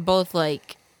 Chris and I were both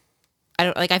like,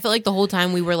 I felt like the whole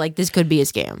time we were like, this could be a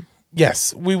scam.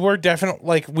 Yes, we were definitely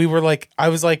like, I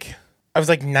was like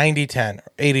 90-10,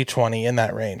 80-20 in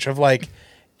that range of like,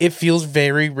 it feels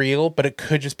very real, but it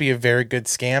could just be a very good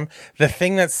scam. The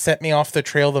thing that set me off the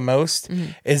trail the most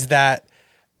is that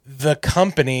the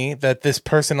company that this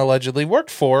person allegedly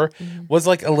worked for was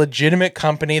like a legitimate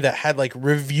company that had like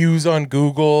reviews on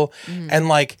Google, and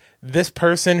like this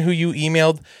person who you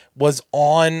emailed was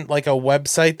on like a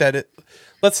website that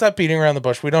let's stop beating around the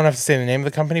bush. We don't have to say the name of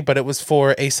the company, but it was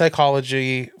for a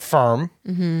psychology firm.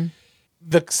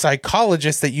 The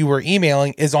psychologist that you were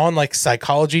emailing is on like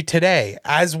Psychology Today,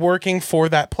 as working for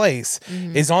that place,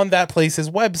 is on that place's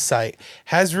website,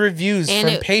 has reviews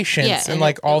from patients and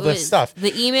like all this stuff.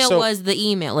 The email was the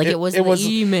email. Like it was the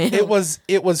email.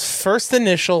 It was first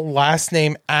initial, last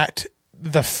name at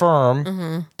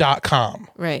thefirm.com.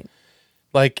 Right.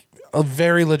 Like a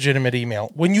very legitimate email.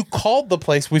 When you called the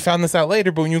place, we found this out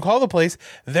later, but when you call the place,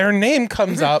 their name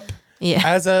comes up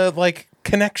as a like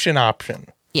connection option.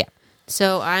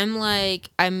 So I'm like,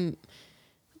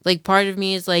 part of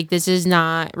me is like, this is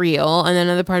not real. And then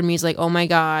another part of me is like, oh my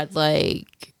God,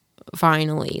 like,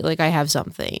 finally, like I have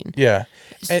something. Yeah.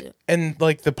 And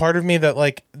like the part of me that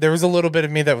like, there was a little bit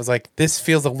of me that was like, this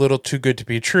feels a little too good to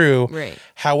be true. Right.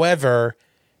 However,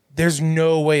 there's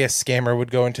no way a scammer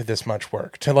would go into this much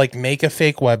work to like make a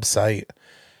fake website,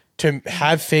 to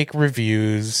have fake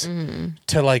reviews,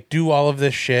 to like do all of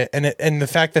this shit. And the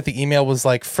fact that the email was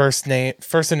like first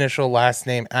initial, last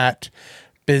name at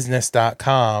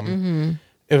business.com,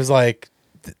 it was like,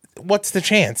 what's the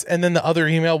chance? And then the other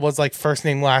email was like first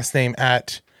name, last name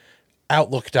at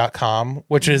outlook.com,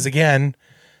 which is again,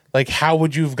 like, how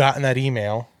would you have gotten that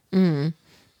email? Then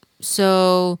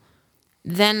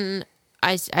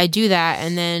I do that,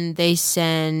 and then they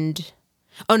send,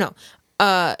 they're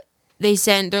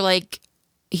like,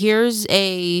 here's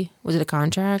was it a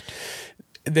contract?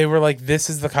 They were like, this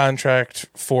is the contract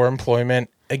for employment.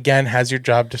 again has your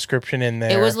job description in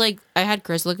there. It was like, I had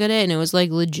Chris look at it and it was like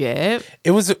legit.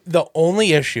 It was the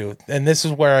only issue, and this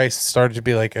is where I started to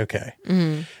be like, okay.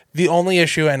 The only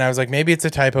issue, and I was like, maybe it's a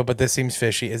typo, but this seems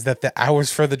fishy, is that the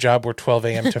hours for the job were 12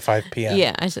 a.m. to 5 p.m.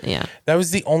 Yeah. That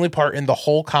was the only part in the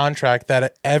whole contract that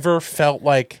it ever felt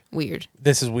like Weird.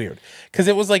 this is weird. Because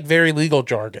it was like very legal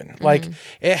jargon. Like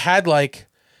it had like,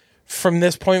 from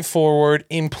this point forward,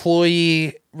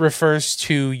 employee refers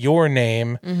to your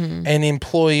name and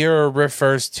employer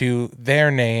refers to their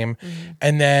name.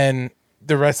 And then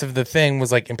the rest of the thing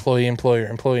was like employee, employer,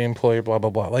 employee, employer, blah, blah,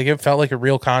 blah. Like it felt like a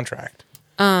real contract.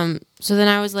 So then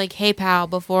I was like, hey pal,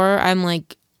 before I'm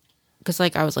like, because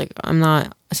like I was like, I'm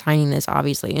not signing this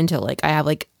obviously until like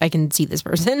I can see this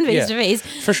person face to face.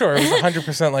 For sure. It was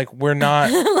 100% like, we're not,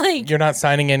 like, you're not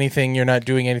signing anything, you're not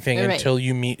doing anything Right. until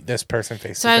you meet this person face to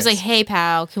face. So I was like, hey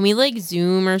pal, can we like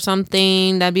Zoom or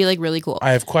something? That'd be like really cool.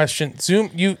 I have questions.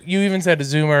 Zoom, you even said a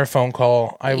Zoom or a phone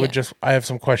call. I have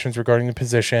some questions regarding the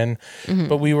position,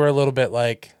 but we were a little bit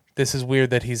like, this is weird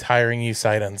that he's hiring you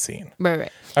sight unseen. Right.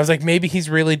 I was like, maybe he's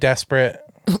really desperate,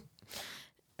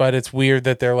 but it's weird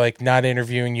that they're like not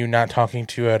interviewing you, not talking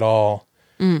to you at all.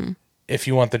 If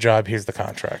you want the job, here's the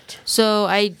contract. So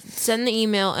I send the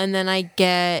email and then I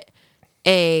get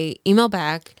a email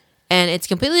back and it's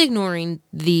completely ignoring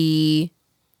the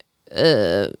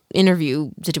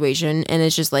interview situation. And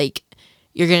it's just like,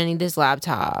 you're going to need this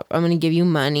laptop. I'm going to give you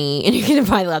money and you're going to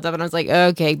buy the laptop. And I was like,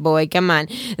 okay, boy, come on.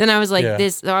 Then I was like,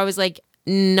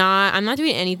 I'm not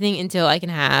doing anything until I can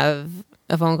have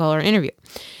a phone call or an interview.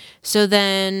 So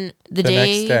then the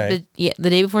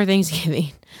day before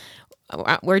Thanksgiving,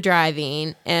 we're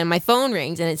driving and my phone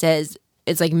rings and it says,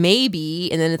 it's like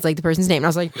maybe, and then it's like the person's name. And I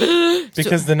was like,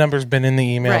 because the number's been in the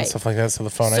email and Right. stuff like that, so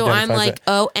the phone so identifies I'm like, it.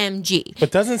 OMG.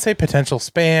 But doesn't say potential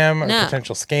spam or No.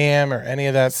 potential scam or any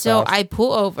of that So stuff. I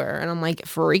pull over and I'm like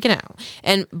freaking out.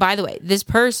 And by the way, this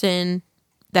person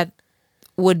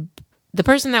the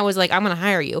person that was like, I'm going to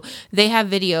hire you, they have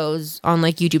videos on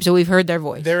like YouTube. So we've heard their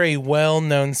voice. They're a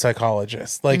well-known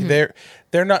psychologist. Like they're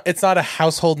not, it's not a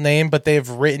household name, but they've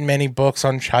written many books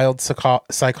on child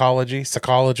psychology.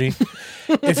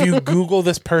 If you Google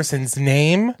this person's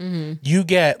name, you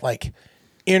get like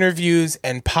interviews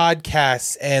and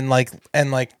podcasts and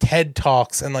like TED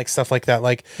Talks and like stuff like that.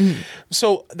 Like,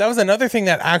 so that was another thing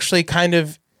that actually kind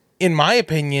of, in my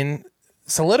opinion,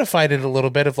 solidified it a little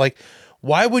bit of like,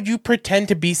 why would you pretend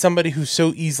to be somebody who's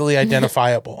so easily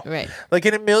identifiable? Right. Like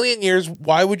in a million years,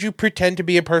 why would you pretend to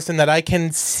be a person that I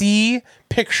can see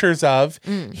pictures of,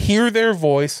 hear their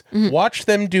voice, watch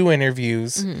them do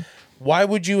interviews? Why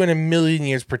would you in a million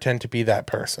years pretend to be that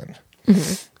person?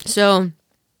 So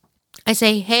I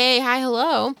say, hey, hi,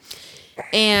 hello.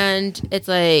 And it's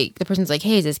like, the person's like,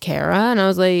 hey, is this Kara? And I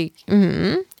was like,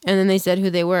 And then they said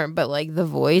who they were. But like the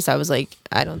voice, I was like,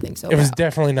 I don't think so. It was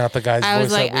definitely not the guy's I voice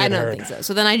was like, that we I had don't heard. think so.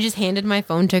 So then I just handed my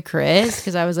phone to Chris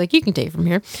because I was like, you can take it from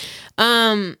here.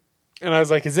 And I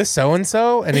was like, is this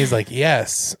so-and-so? And he's like,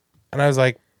 yes. And I was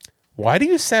like, why do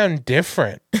you sound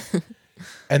different?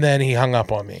 And then he hung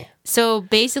up on me. So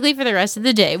basically for the rest of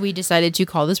the day, we decided to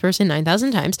call this person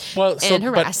 9,000 times and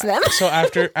harass them. So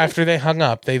after they hung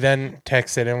up, they then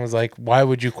texted and was like, why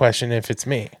would you question if it's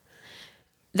me?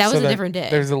 That was So a then different day.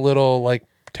 There's a little like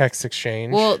text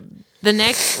exchange. Well,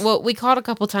 we called a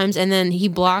couple times and then he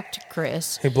blocked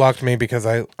Chris. He blocked me because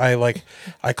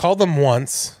I called him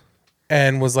once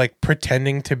and was like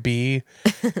pretending to be,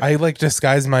 I like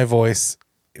disguised my voice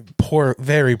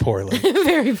very poorly.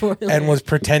 Very poorly. And was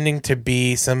pretending to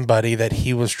be somebody that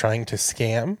he was trying to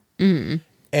scam.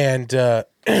 And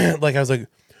like I was like,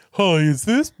 hi, is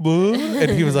this blah?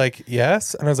 And he was like,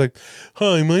 yes. And I was like,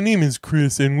 hi, my name is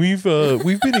Chris, and we've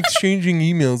been exchanging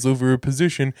emails over a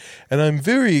position, and I'm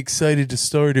very excited to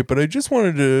start it, but I just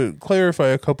wanted to clarify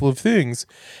a couple of things.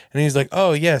 And he's like,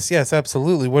 oh, yes,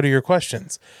 absolutely. What are your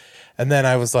questions? And then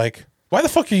I was like, why the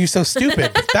fuck are you so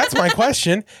stupid? That's my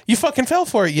question. You fucking fell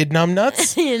for it, you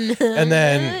numbnuts. And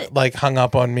then like hung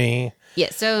up on me. Yeah.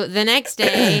 So the next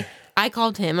day, I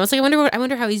called him. I was like, I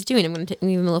wonder how he's doing. I'm going to give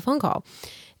him a little phone call.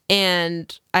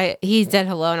 And he said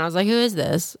hello, and I was like, who is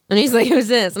this? And he's like, who's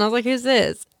this? And I was like, who's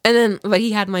this? And then, but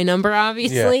he had my number,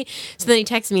 obviously. Yeah. So then he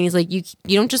texted me, and he's like, you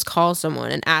don't just call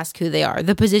someone and ask who they are.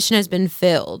 The position has been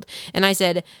filled. And I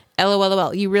said,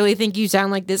 LOL, you really think you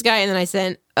sound like this guy? And then I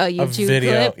sent a YouTube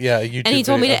video clip. Yeah, a YouTube and he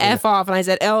told me to F off, and I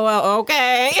said, LOL,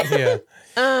 okay.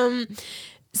 Yeah.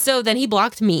 So then he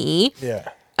blocked me. Yeah.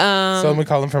 So we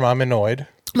called him from I'm annoyed.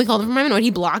 We called him from my note.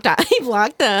 He blocked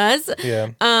us. Yeah.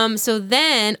 So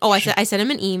then, I sent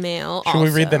him an email. Should we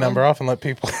read the number off and let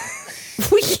people?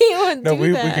 We can't. No, we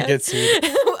could get sued.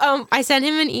 I sent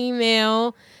him an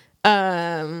email.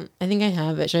 I think I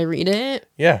have it. Should I read it?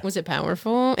 Yeah. Was it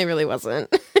powerful? It really wasn't.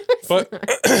 But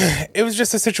it was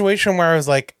just a situation where I was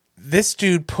like, this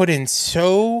dude put in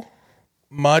so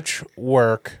much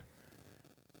work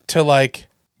to like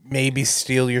maybe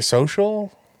steal your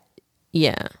social.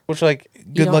 Yeah. Which like,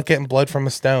 good don't- luck getting blood from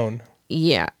a stone.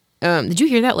 Yeah. Did you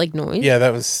hear that like noise? Yeah,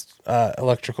 that was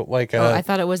electrical, like I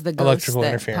thought it was the ghost electrical that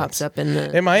interference. pops up in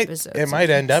the It might episodes end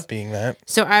sometimes. up being that.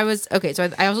 So I was okay. So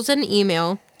I also sent an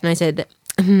email and I said,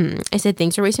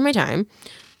 thanks for wasting my time.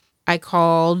 I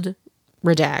called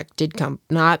Redacted,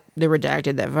 not the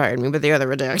Redacted that fired me, but the other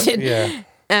Redacted. Yeah.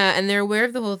 And they're aware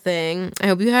of the whole thing. I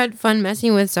hope you had fun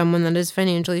messing with someone that is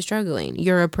financially struggling.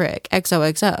 You're a prick.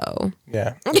 XOXO.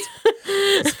 Yeah.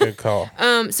 That's a good call.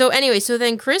 So anyway, so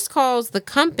then Chris calls the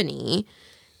company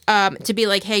to be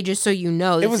like, hey, just so you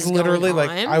know, this It was is literally going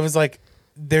like, on. I was like,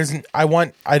 there's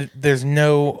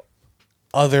no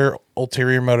other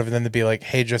ulterior motive than to be like,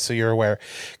 hey, just so you're aware.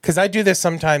 Because I do this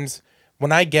sometimes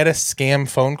when I get a scam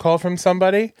phone call from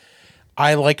somebody,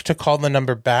 I like to call the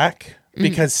number back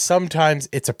because sometimes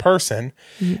it's a person.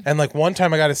 And like one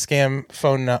time I got a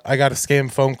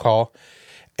scam phone call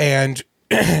and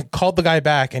called the guy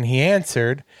back and he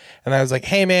answered and I was like,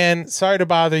 hey man, sorry to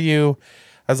bother you.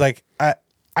 I was like, I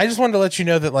just wanted to let you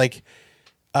know that like,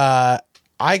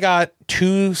 I got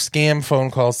 2 scam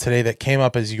phone calls today that came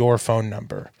up as your phone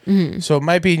number. So it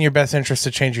might be in your best interest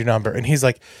to change your number. And he's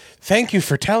like, thank you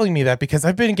for telling me that because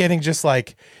I've been getting just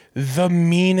like the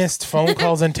meanest phone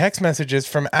calls and text messages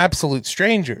from absolute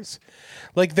strangers.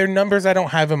 Like they're numbers I don't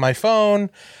have in my phone.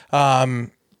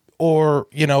 Or,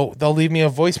 you know, they'll leave me a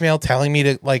voicemail telling me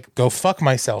to like go fuck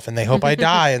myself and they hope I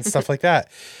die and stuff like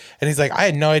that. And he's like, I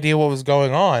had no idea what was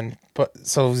going on. But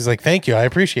so he's like, thank you. I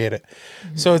appreciate it.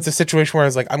 So it's a situation where I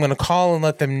was like, I'm going to call and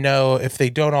let them know if they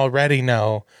don't already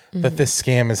know that this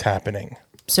scam is happening.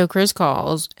 So Chris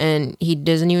calls and he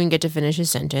doesn't even get to finish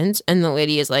his sentence. And the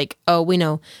lady is like, oh, we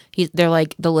know. They're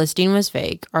like, the listing was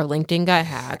fake. Our LinkedIn got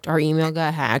hacked. Our email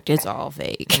got hacked. It's all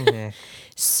fake.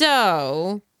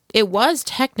 So it was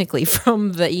technically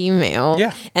from the email.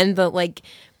 Yeah. And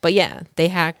but yeah, they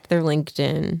hacked their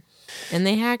LinkedIn and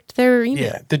they hacked their email.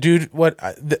 Yeah. The dude,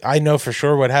 I know for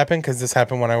sure what happened because this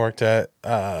happened when I worked at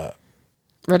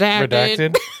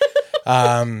Redacted.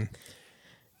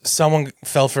 Someone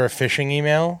fell for a phishing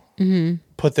email,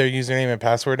 put their username and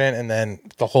password in, and then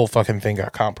the whole fucking thing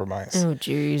got compromised. Oh,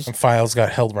 jeez. And files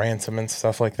got held ransom and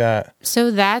stuff like that. So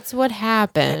that's what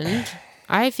happened.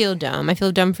 I feel dumb. I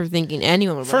feel dumb for thinking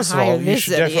anyone would First of hire all, you this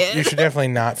should, idiot. you should definitely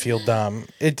not feel dumb.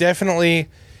 It definitely,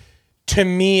 to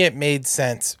me, it made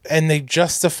sense. And they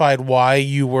justified why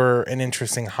you were an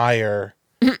interesting hire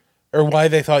or why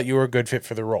they thought you were a good fit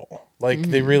for the role. Like,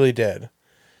 they really did.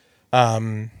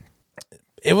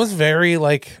 It was a very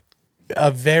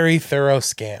thorough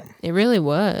scam. It really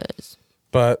was.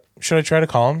 But should I try to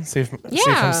call him? See if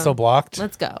I'm still blocked?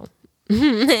 Let's go.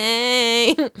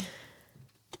 Hey.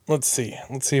 Let's see.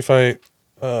 Let's see if I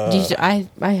I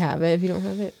have it if you don't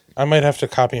have it. I might have to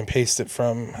copy and paste it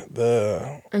from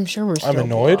the I'm sure we're still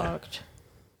annoyed. blocked.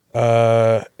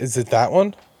 Is it that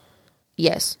one?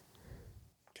 Yes.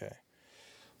 Okay.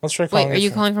 Let's try calling. Wait, are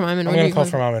you calling from I'm Annoyed? I'm going to call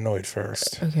from I'm Annoyed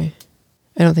first. Okay.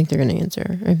 I don't think they're going to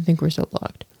answer. I think we're still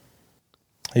blocked.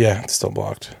 Yeah, it's still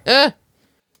blocked. Ugh. Let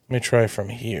me try from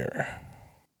here.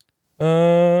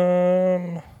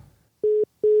 Yep.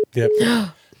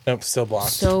 Nope, still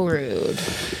blocked. So rude.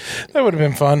 That would have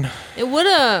been fun. It would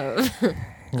have.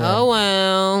 Oh,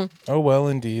 well. Oh, well,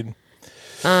 indeed.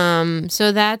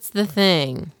 So that's the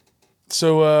thing.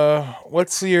 So,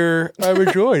 what's your I'm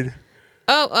Annoyed?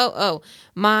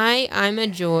 My I'm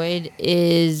Annoyed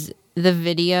is the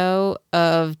video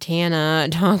of Tana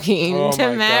talking Oh to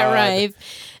my Matt God. Rife.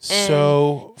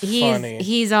 So funny.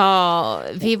 He's all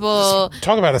people.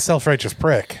 Talk about a self-righteous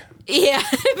prick. Yeah,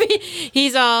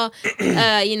 he's all,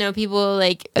 people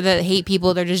like that hate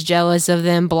people. They're just jealous of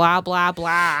them. Blah blah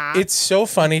blah. It's so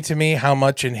funny to me how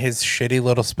much in his shitty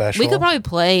little special. We could probably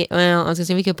play. Well, I was gonna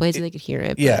say we could play it so they could hear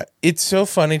it. Yeah, it's so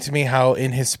funny to me how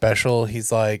in his special he's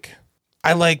like,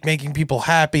 I like making people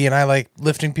happy and I like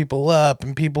lifting people up,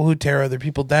 and people who tear other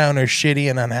people down are shitty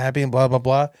and unhappy and blah blah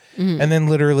blah. And then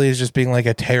literally is just being like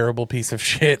a terrible piece of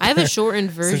shit. I have a shortened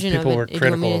version of people were it. Do you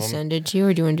want me critical to of him. send it to you,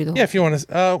 or do you want to do the whole? Yeah, if you want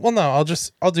to. Well, no, I'll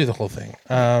do the whole thing.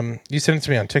 You sent it to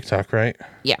me on TikTok, right?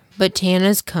 Yeah, but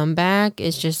Tana's comeback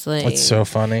is just like It's so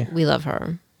funny. we love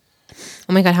her.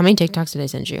 Oh my god, how many TikToks did I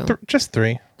send you? Just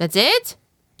 3. That's it.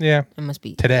 Yeah, It must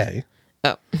be. today.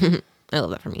 Oh, I love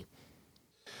that for me.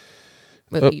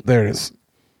 Wait, Oh, wait. there it is.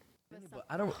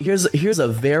 Here's a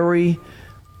very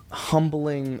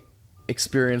humbling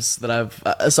experience that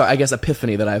I guess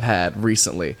epiphany that I've had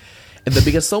recently. And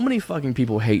because so many fucking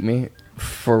people hate me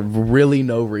for really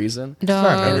no reason. Dog.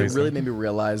 And it really made me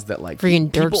realize that like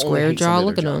Freaking Dirk people only Square hate jaw, somebody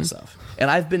look they're at jealous him. of.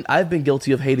 And I've been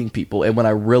guilty of hating people, and when I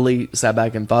really sat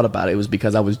back and thought about it, it was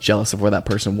because I was jealous of where that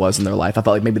person was in their life. I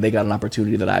felt like maybe they got an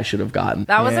opportunity that I should have gotten.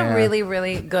 That was Yeah. a really,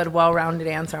 really good, well-rounded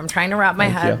answer. I'm trying to wrap my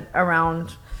head you.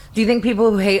 around. Do you think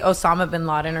people who hate Osama bin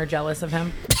Laden are jealous of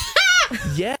him?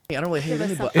 Yeah, I don't really hate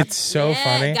anybody. It's so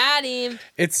funny. Got him.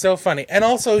 It's so funny. And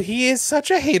also, he is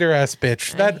such a hater ass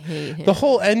bitch. That hate him. the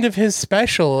whole end of his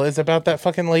special is about that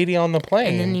fucking lady on the plane.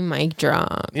 And then he mic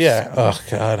drops. Yeah. Oh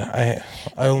God. I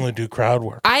only do crowd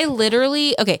work. I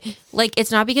literally, okay, like it's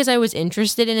not because I was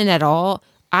interested in it at all.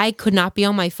 I could not be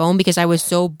on my phone because I was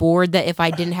so bored that if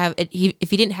I didn't have it,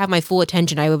 if he didn't have my full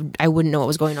attention, I wouldn't know what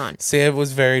was going on. See, it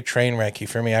was very train wrecky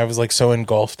for me. I was like so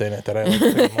engulfed in it that I like,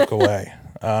 couldn't look away.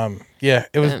 Yeah,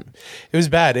 it was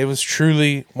bad. It was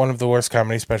truly one of the worst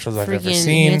comedy specials I've ever Freaking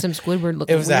seen. handsome Squidward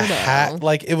looking It was a weirdo.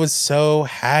 like it was so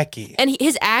hacky. And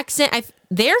his accent, he And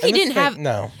that's didn't the thing- have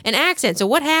no. an accent. So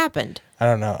what happened? I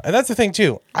don't know. And that's the thing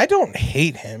too. I don't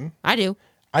hate him. I do.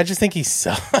 I just think he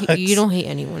sucks. You don't hate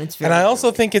anyone. It's very And I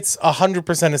also think it's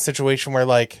 100% a situation where,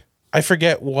 like, I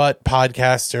forget what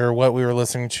podcast or what we were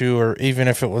listening to, or even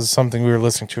if it was something we were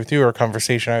listening to with you or a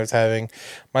conversation I was having.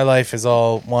 My life is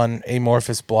all one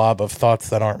amorphous blob of thoughts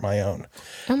that aren't my own.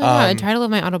 Oh my god! Title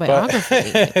of my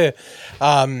autobiography.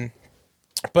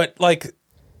 But like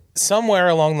somewhere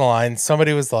along the line,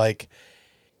 somebody was like,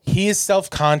 he is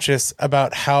self-conscious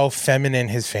about how feminine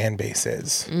his fan base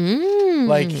is.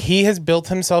 Like he has built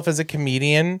himself as a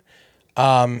comedian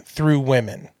through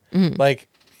women. Like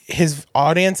his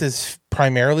audience is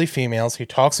primarily females. He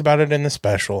talks about it in the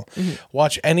special.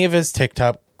 Watch any of his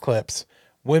TikTok clips.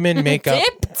 Women make up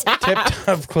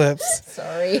tip-top clips.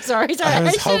 Sorry. I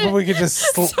was hoping we could just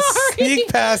sneak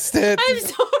past it. I'm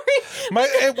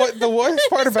sorry. The worst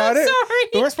part about it. sorry.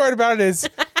 The worst part about it is,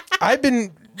 I've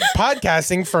been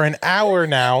podcasting for an hour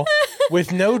now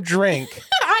with no drink.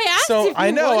 I asked So if you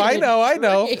I know.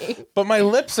 wanted drink. But my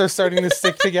lips are starting to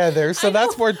stick together. So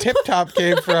that's where Tip Top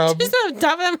came from. Just on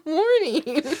top of the morning.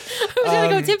 I was gonna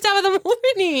go tip top of the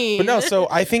morning. But no, so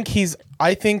I think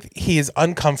he is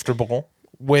uncomfortable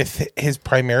with his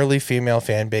primarily female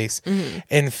fan base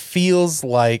and feels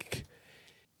like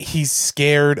he's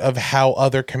scared of how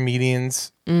other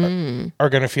comedians are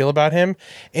going to feel about him,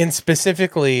 and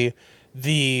specifically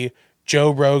the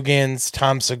Joe Rogans,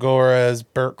 Tom Segura's,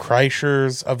 Bert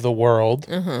Kreischer's of the world,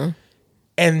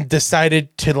 and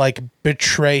decided to like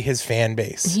betray his fan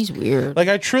base. He's weird. Like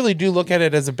I truly do look at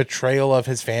it as a betrayal of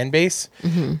his fan base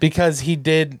because he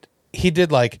did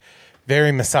like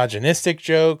very misogynistic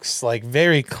jokes, like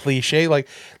very cliche. Like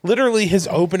literally his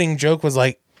opening joke was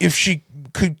like, if she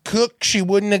could cook, she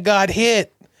wouldn't have got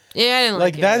hit. Yeah, I didn't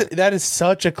Like it. that is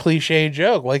such a cliche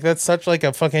joke. Like that's such like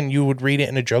a fucking, you would read it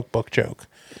in a joke book joke.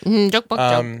 Joke.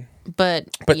 But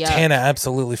yeah. Tana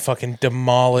absolutely fucking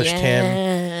demolished him.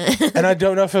 And I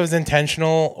don't know if it was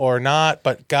intentional or not,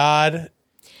 but god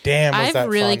damn, was that I've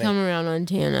really funny. come around on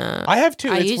Tana. I have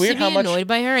too. I It's used weird to be how much annoyed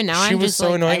by her, and now she I'm was just so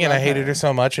like, annoying, and I love hated her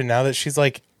so much. And now that she's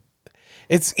like,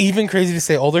 it's even crazy to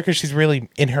say older because she's really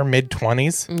in her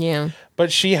mid-20s. Yeah,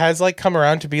 But she has like come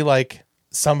around to be like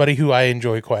somebody who I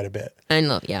enjoy quite a bit. I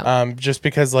know. Yeah, Just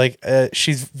because like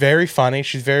she's very funny,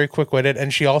 she's very quick-witted,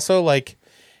 and she also like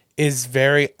is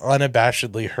very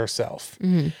unabashedly herself.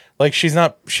 Like she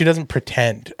doesn't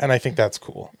pretend, and I think that's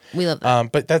cool. we love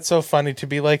that. But that's so funny to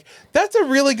be like, that's a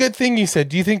really good thing you said.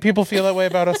 Do you think people feel that way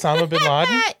about Osama bin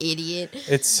Laden? Idiot.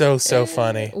 It's so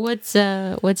funny. What's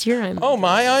your I'm? Oh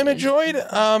my, I'm enjoyed.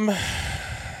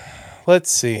 Let's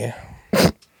see.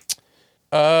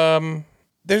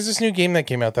 There's this new game that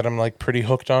came out that I'm like pretty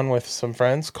hooked on with some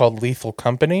friends called Lethal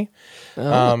Company.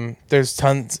 There's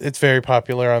tons. It's very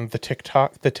popular on the Tip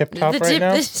Top right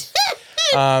now.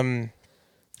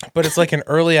 But it's like an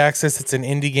early access. It's an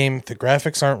indie game. The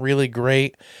graphics aren't really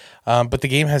great, but the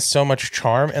game has so much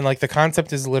charm, and like the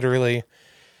concept is literally,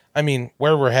 I mean,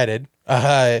 where we're headed.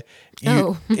 There's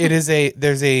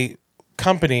a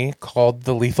company called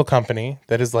the Lethal Company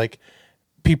that is like,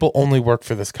 people only work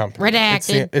for this company.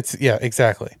 Redacted. It's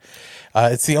exactly.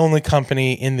 It's the only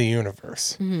company in the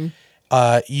universe.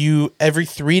 You every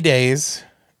 3 days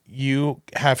you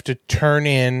have to turn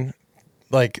in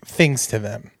like things to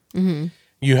them.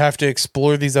 You have to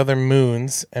explore these other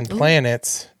moons and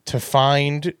planets to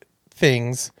find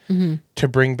things to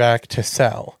bring back to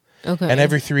sell. Okay. And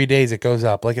every 3 days it goes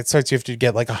up. Like it starts, you have to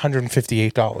get like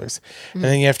 $158, and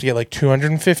then you have to get like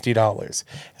 $250,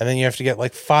 and then you have to get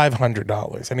like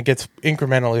 $500, and it gets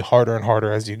incrementally harder and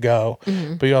harder as you go.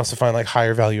 But you also find like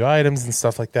higher value items and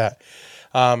stuff like that.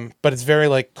 But it's very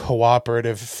like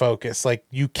cooperative focus. Like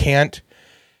you can't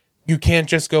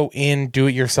just go in, do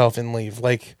it yourself, and leave.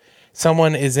 Like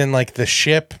someone is in like the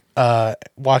ship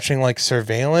watching like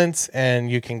surveillance, and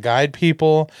you can guide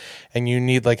people, and you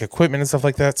need like equipment and stuff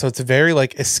like that. So it's a very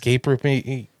like escape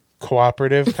room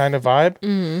cooperative kind of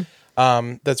vibe.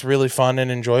 That's really fun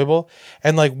and enjoyable.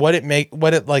 And like what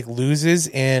it like loses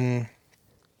in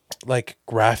like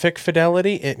graphic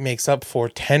fidelity, it makes up for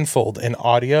tenfold in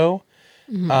audio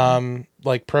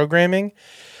like programming.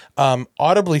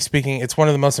 Audibly speaking, it's one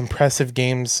of the most impressive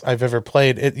games I've ever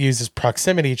played. It uses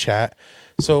proximity chat.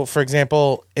 So, for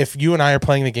example, if you and I are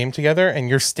playing the game together and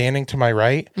you're standing to my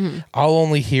right, I'll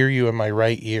only hear you in my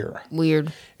right ear.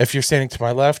 Weird. If you're standing to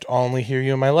my left, I'll only hear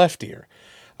you in my left ear.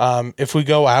 If we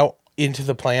go out into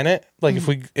the planet, like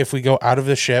if we go out of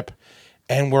the ship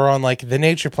and we're on like the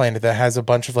nature planet that has a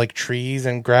bunch of like trees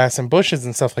and grass and bushes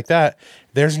and stuff like that,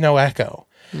 there's no echo.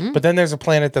 But then there's a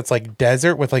planet that's like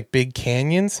desert with like big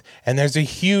canyons, and there's a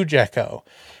huge echo.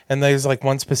 And there's like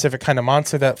one specific kind of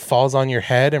monster that falls on your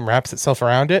head and wraps itself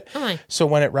around it. Oh my. So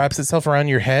when it wraps itself around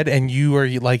your head and you are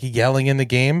like yelling in the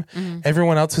game,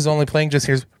 everyone else who's only playing just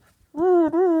hears.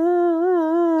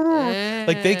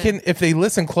 Like they can, if they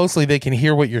listen closely, they can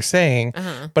hear what you're saying,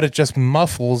 but it just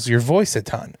muffles your voice a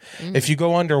ton. If you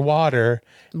go underwater,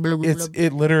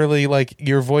 it literally like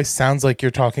your voice sounds like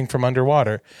you're talking from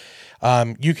underwater.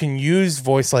 You can use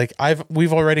voice like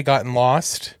we've already gotten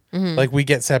lost. Like we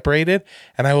get separated,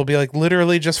 and I will be like,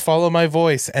 literally just follow my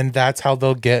voice, and that's how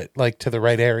they'll get like to the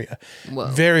right area. Whoa.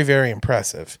 Very, very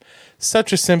impressive.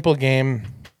 Such a simple game,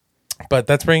 but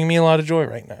that's bringing me a lot of joy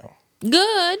right now.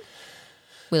 Good.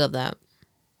 We love that.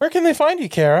 Where can they find you,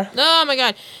 Kara? Oh my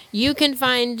God. You can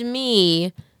find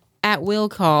me at Will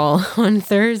Call on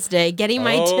Thursday getting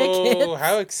my tickets. Oh,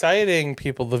 how exciting,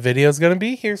 people. The video's going to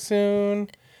be here soon.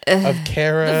 Of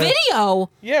Kara. The video.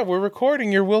 Yeah, we're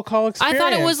recording your Will Call experience. I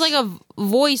thought it was like a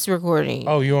voice recording.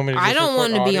 Oh, you want me to just I don't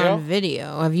want to be on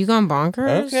video. Have you gone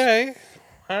bonkers? Okay.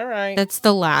 All right. That's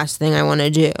the last thing I want to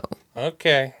do.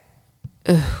 Okay.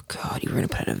 Oh God, you were gonna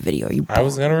put out a video. I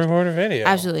was going to record a video.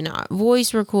 Absolutely not.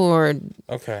 Voice record.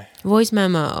 Okay. Voice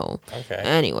memo. Okay.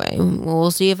 Anyway, we'll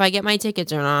see if I get my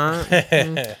tickets or not.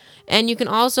 And you can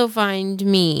also find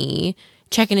me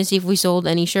checking to see if we sold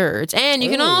any shirts. And you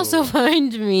can also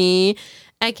find me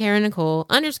at Karen Nicole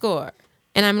 _.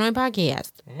 And I'm on my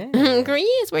podcast.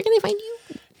 Chris, where can they find you?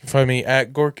 You can find me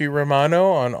at Gorky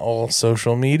Romano on all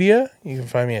social media. You can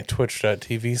find me at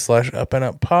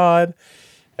twitch.tv/UpAndUpPod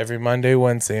every Monday,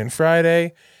 Wednesday, and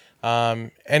Friday.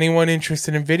 Anyone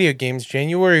interested in video games,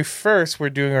 January 1st, we're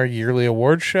doing our yearly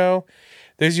award show.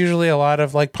 There's usually a lot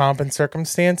of like pomp and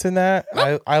circumstance in that.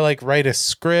 I like write a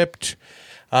script.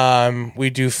 We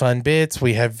do fun bits.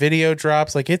 We have video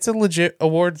drops. Like it's a legit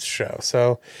awards show.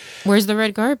 So where's the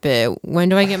red carpet? When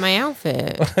do I get my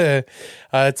outfit?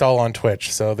 it's all on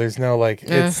Twitch. So there's no like,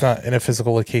 it's not in a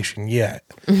physical location yet.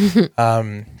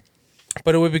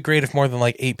 But it would be great if more than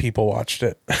like 8 people watched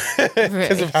it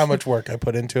because of how much work I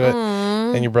put into it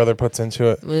and your brother puts into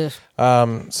it.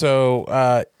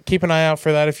 So keep an eye out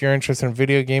for that if you're interested in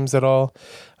video games at all.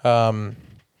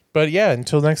 But yeah,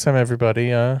 until next time,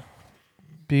 everybody,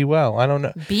 be well. I don't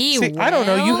know. I don't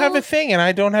know. You have a thing and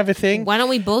I don't have a thing. Why don't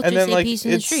we both just say peace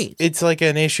in the streets? It's like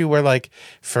an issue where like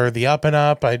for the up and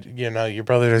up, your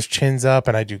brother does chins up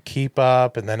and I do keep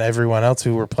up, and then everyone else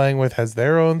who we're playing with has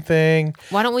their own thing.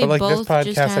 Why don't we both this podcast,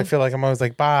 just have... I feel like I'm always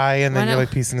like bye, and then you're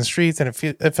like peace in the streets, and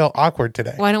it felt awkward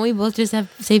today. Why don't we both just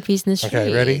say peace in the streets?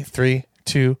 Okay, ready? 3,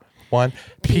 2, 1.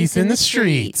 Peace in the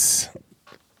streets.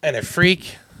 And a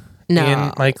freak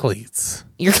in my cleats.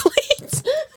 Your cleats?